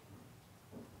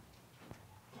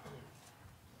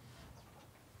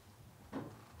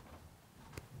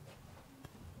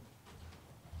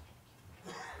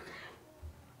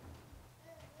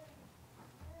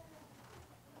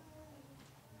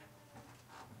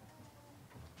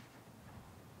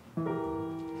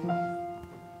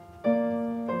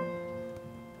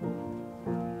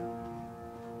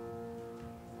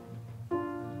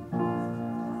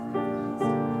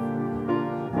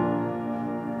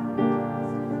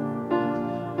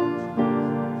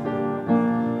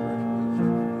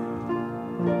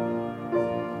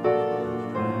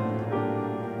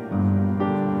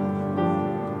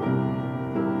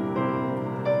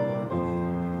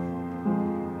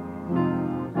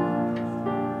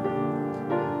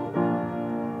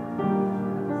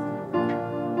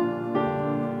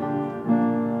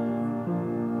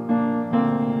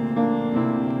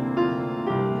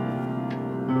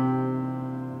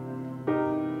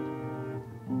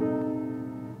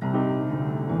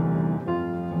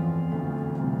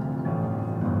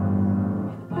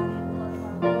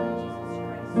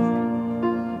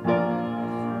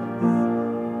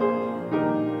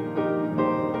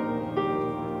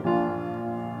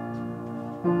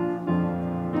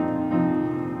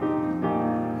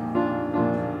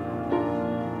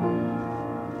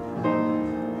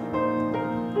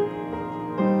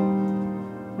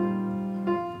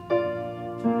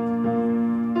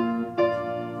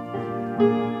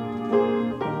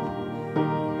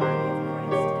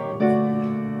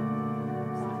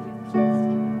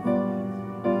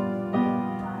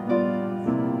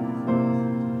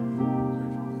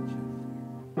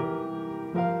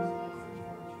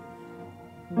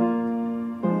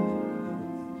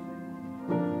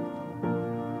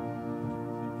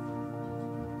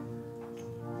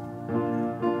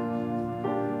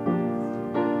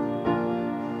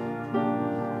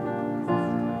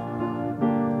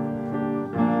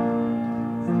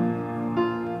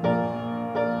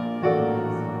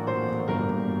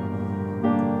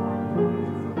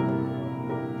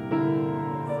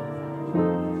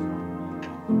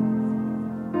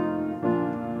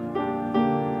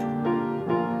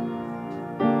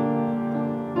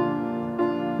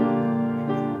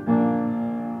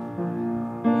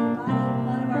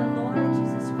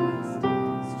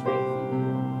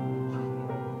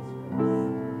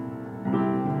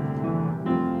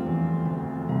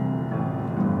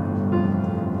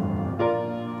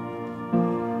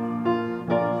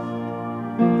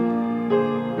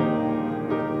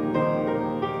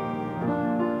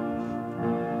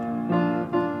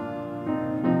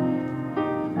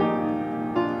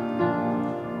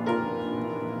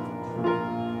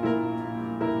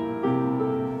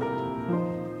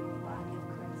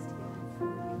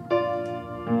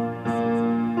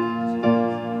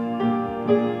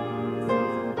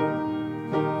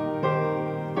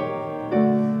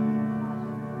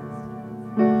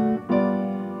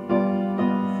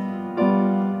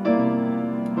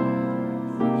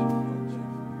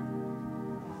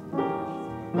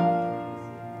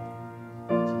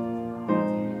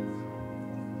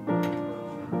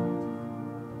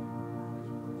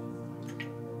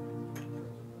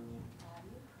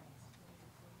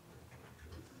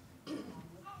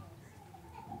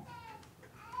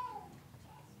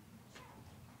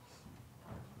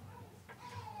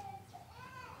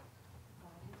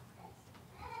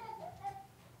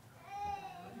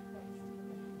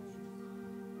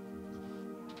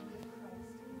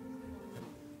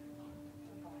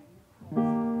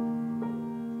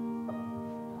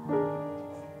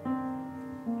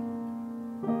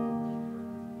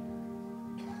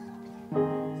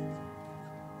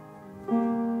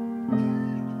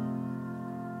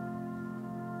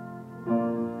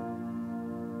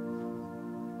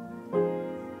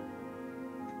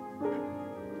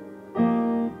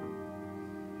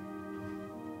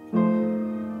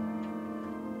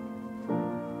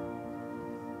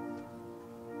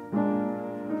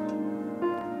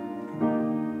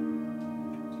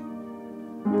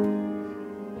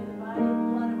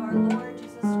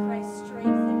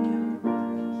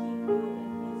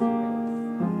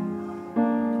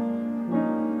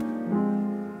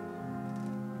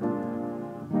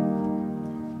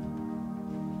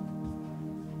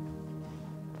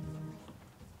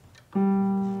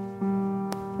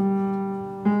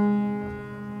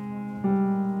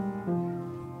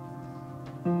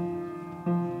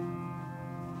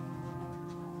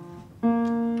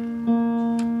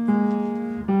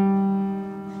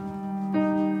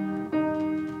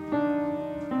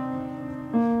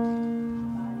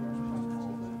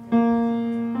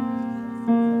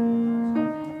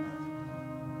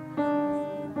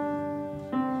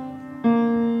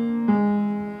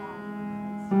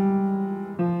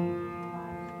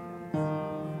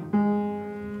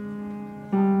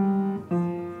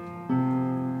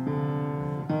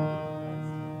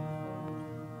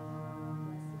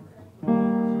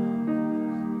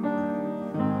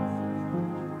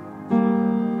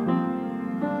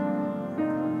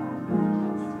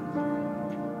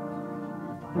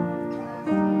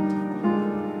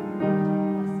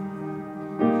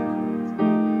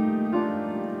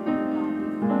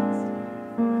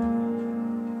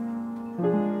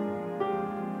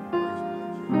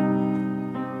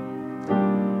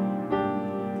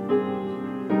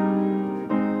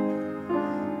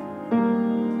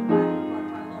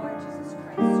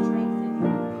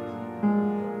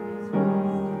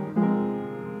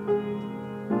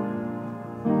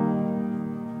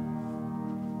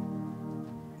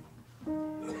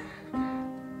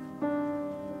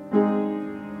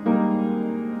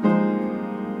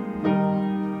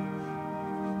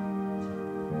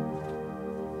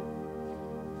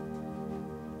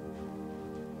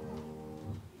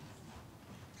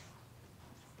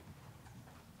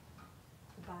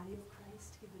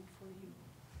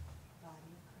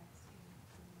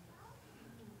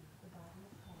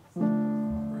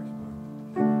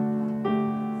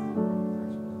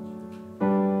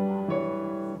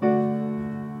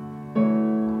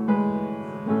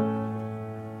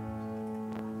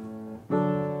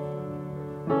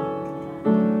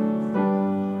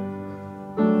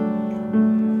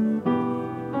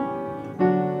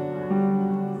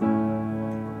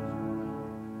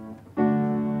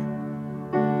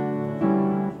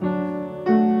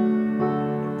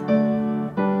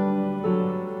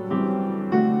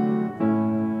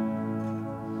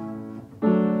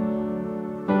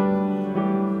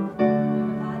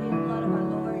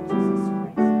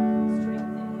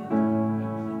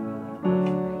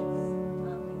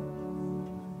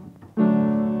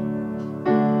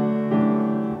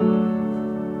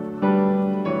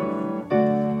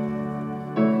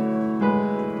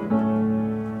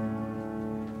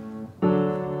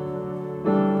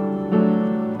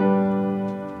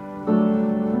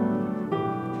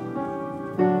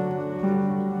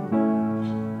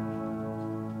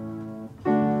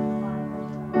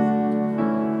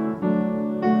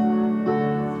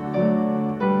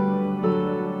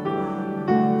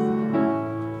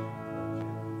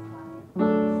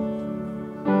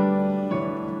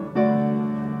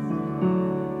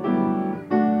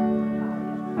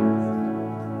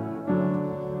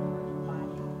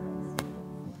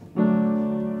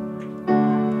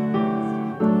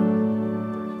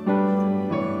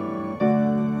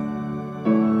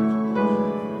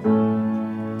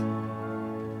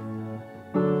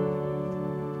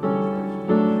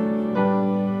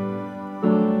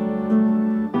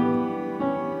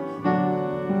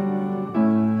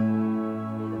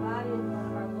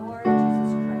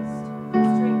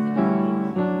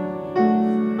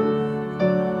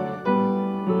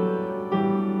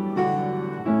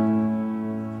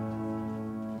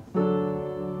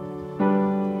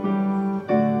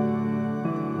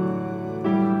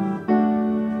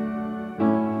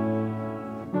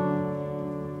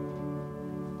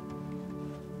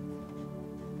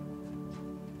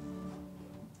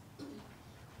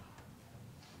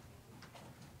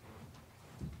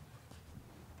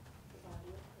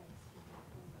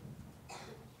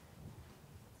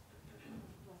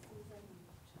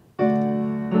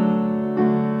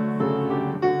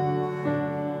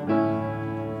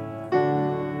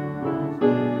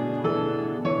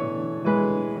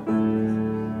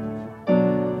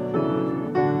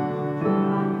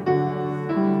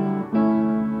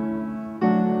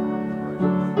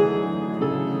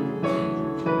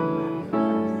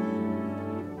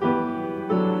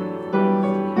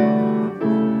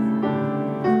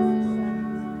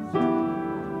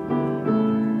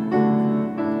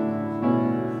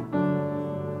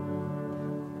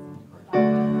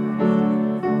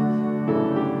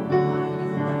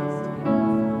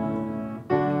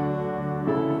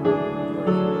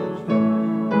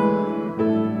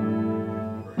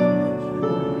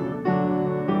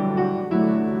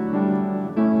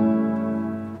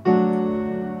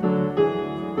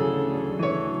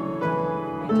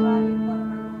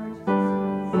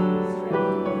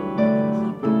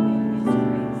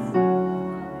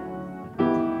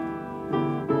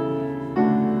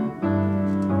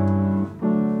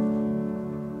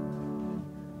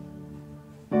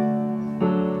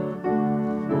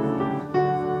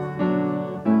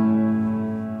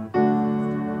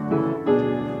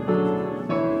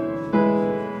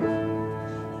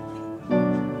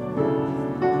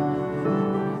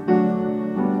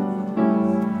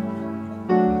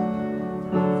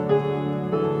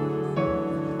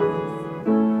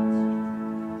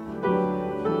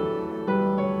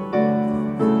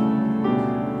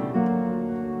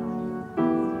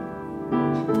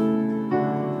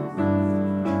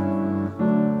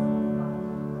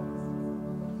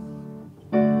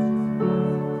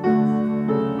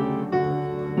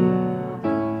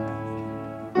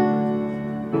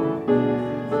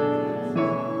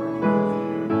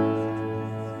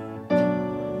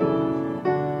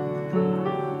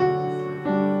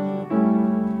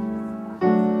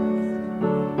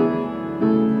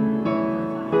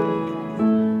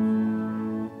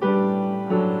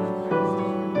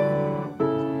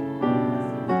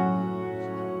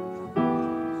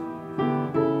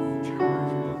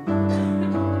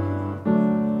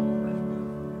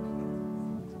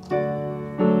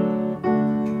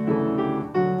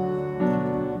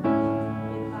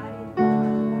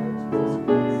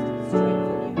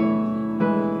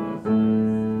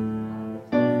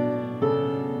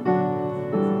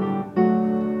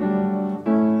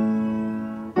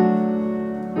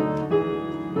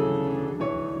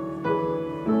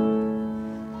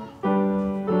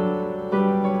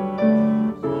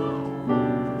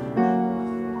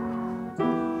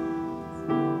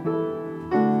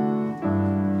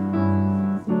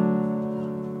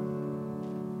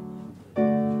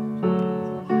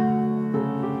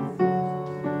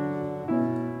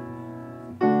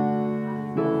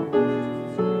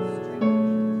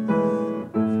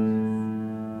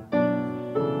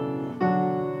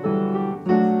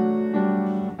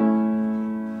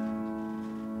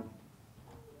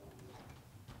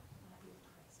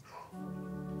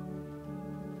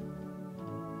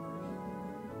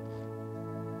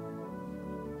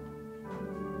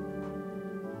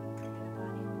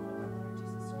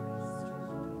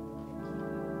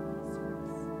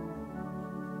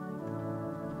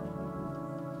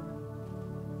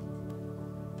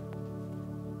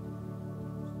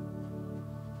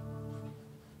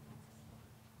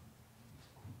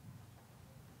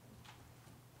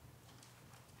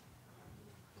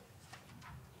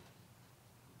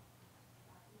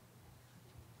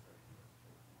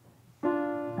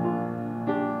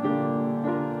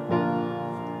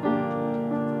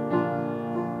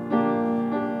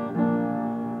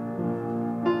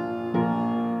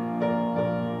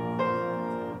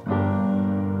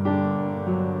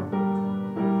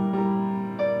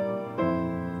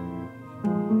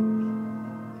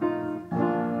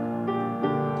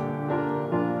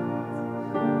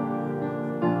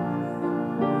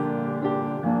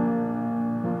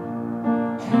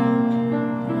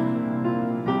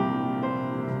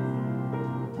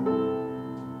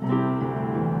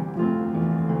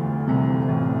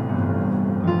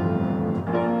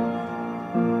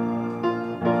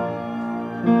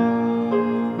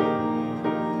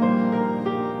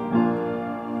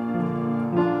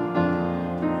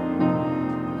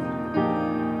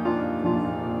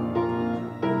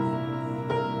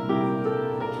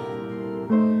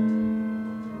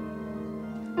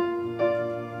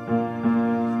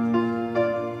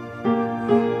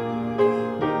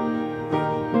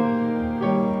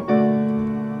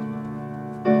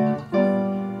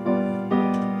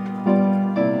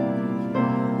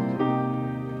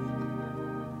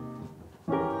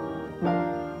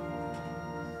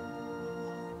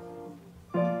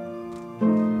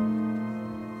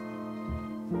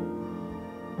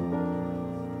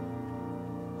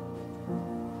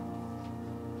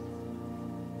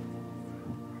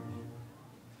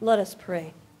 Let us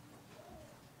pray.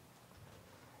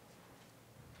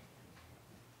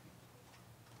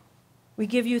 We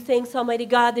give you thanks, Almighty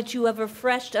God, that you have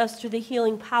refreshed us through the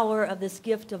healing power of this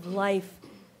gift of life.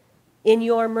 In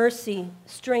your mercy,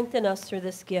 strengthen us through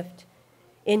this gift,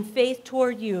 in faith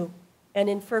toward you and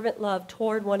in fervent love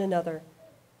toward one another.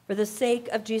 For the sake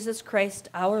of Jesus Christ,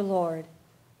 our Lord.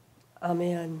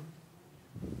 Amen.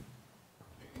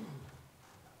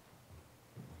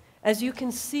 As you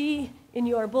can see in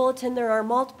your bulletin, there are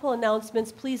multiple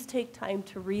announcements. Please take time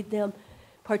to read them.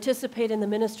 Participate in the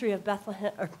ministry of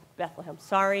Bethlehem.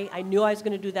 Sorry, I knew I was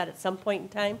going to do that at some point in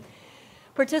time.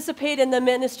 Participate in the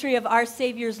ministry of Our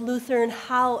Savior's Lutheran,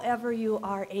 however you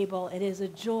are able. It is a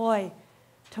joy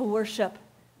to worship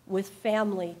with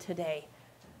family today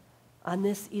on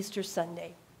this Easter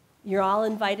Sunday. You're all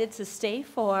invited to stay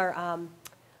for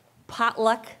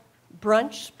potluck,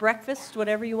 brunch, breakfast,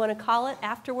 whatever you want to call it,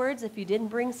 afterwards. If you didn't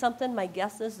bring something, my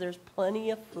guess is there's plenty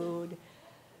of food.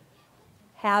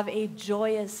 Have a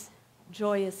joyous,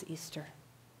 joyous Easter.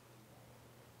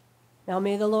 Now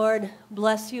may the Lord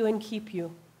bless you and keep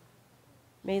you.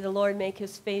 May the Lord make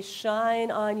his face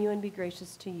shine on you and be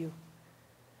gracious to you.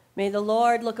 May the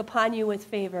Lord look upon you with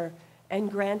favor and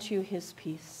grant you his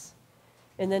peace.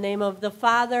 In the name of the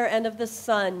Father, and of the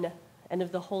Son, and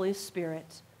of the Holy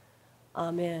Spirit.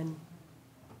 Amen.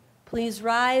 Please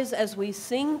rise as we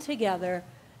sing together,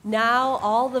 "Now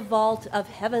all the vault of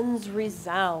heavens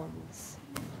resounds."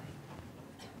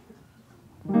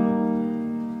 Hallelujah.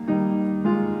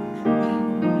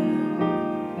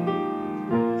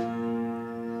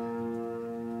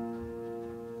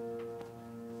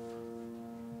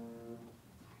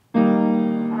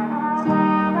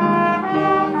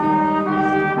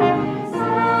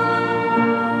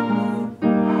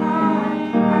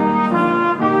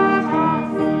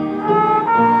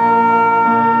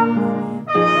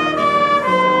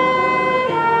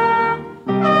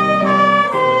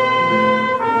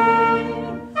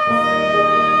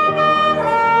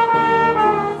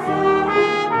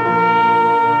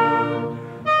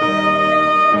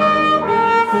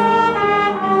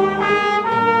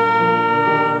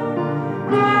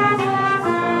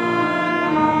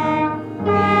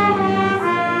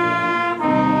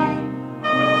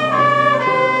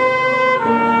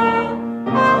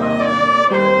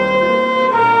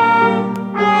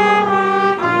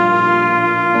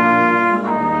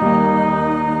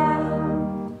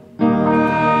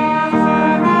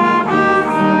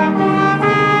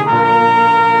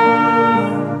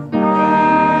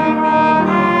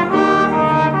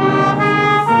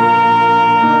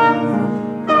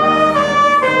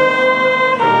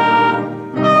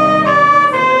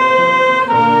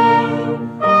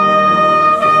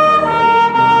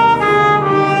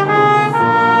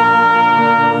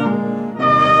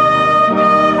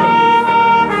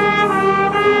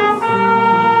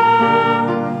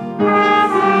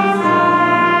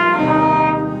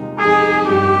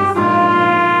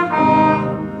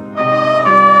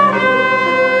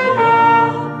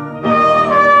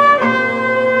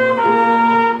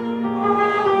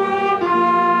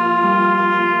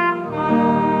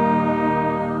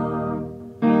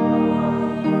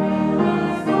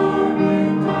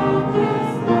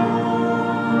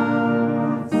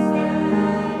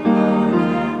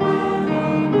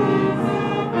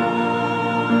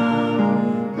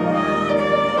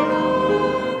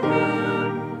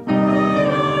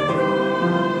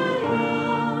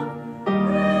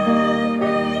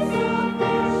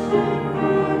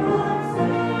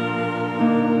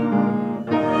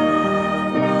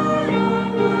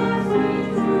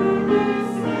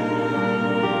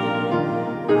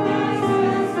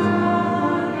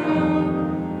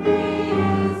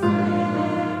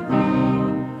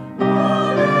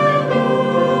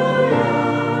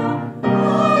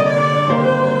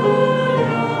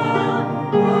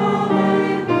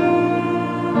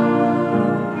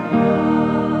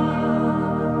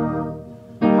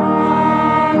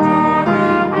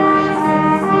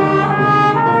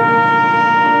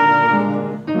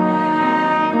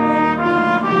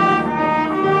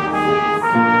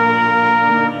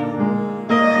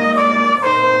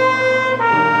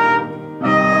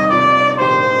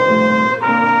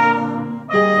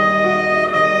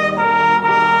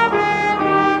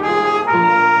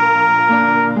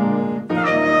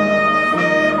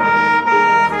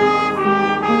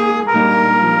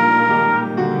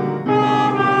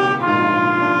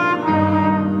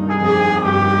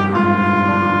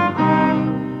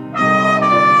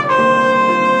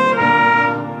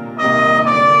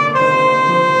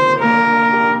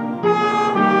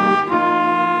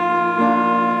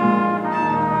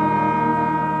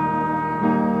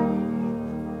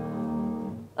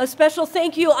 A special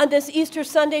thank you on this Easter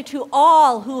Sunday to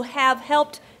all who have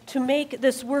helped to make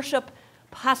this worship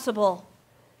possible.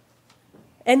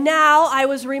 And now I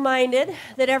was reminded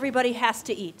that everybody has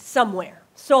to eat somewhere.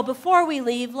 So before we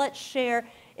leave, let's share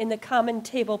in the common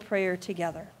table prayer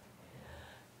together.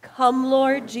 Come,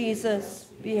 Lord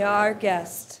Jesus, be our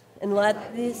guest, and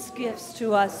let these gifts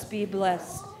to us be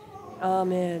blessed.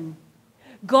 Amen.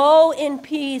 Go in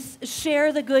peace,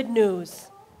 share the good news.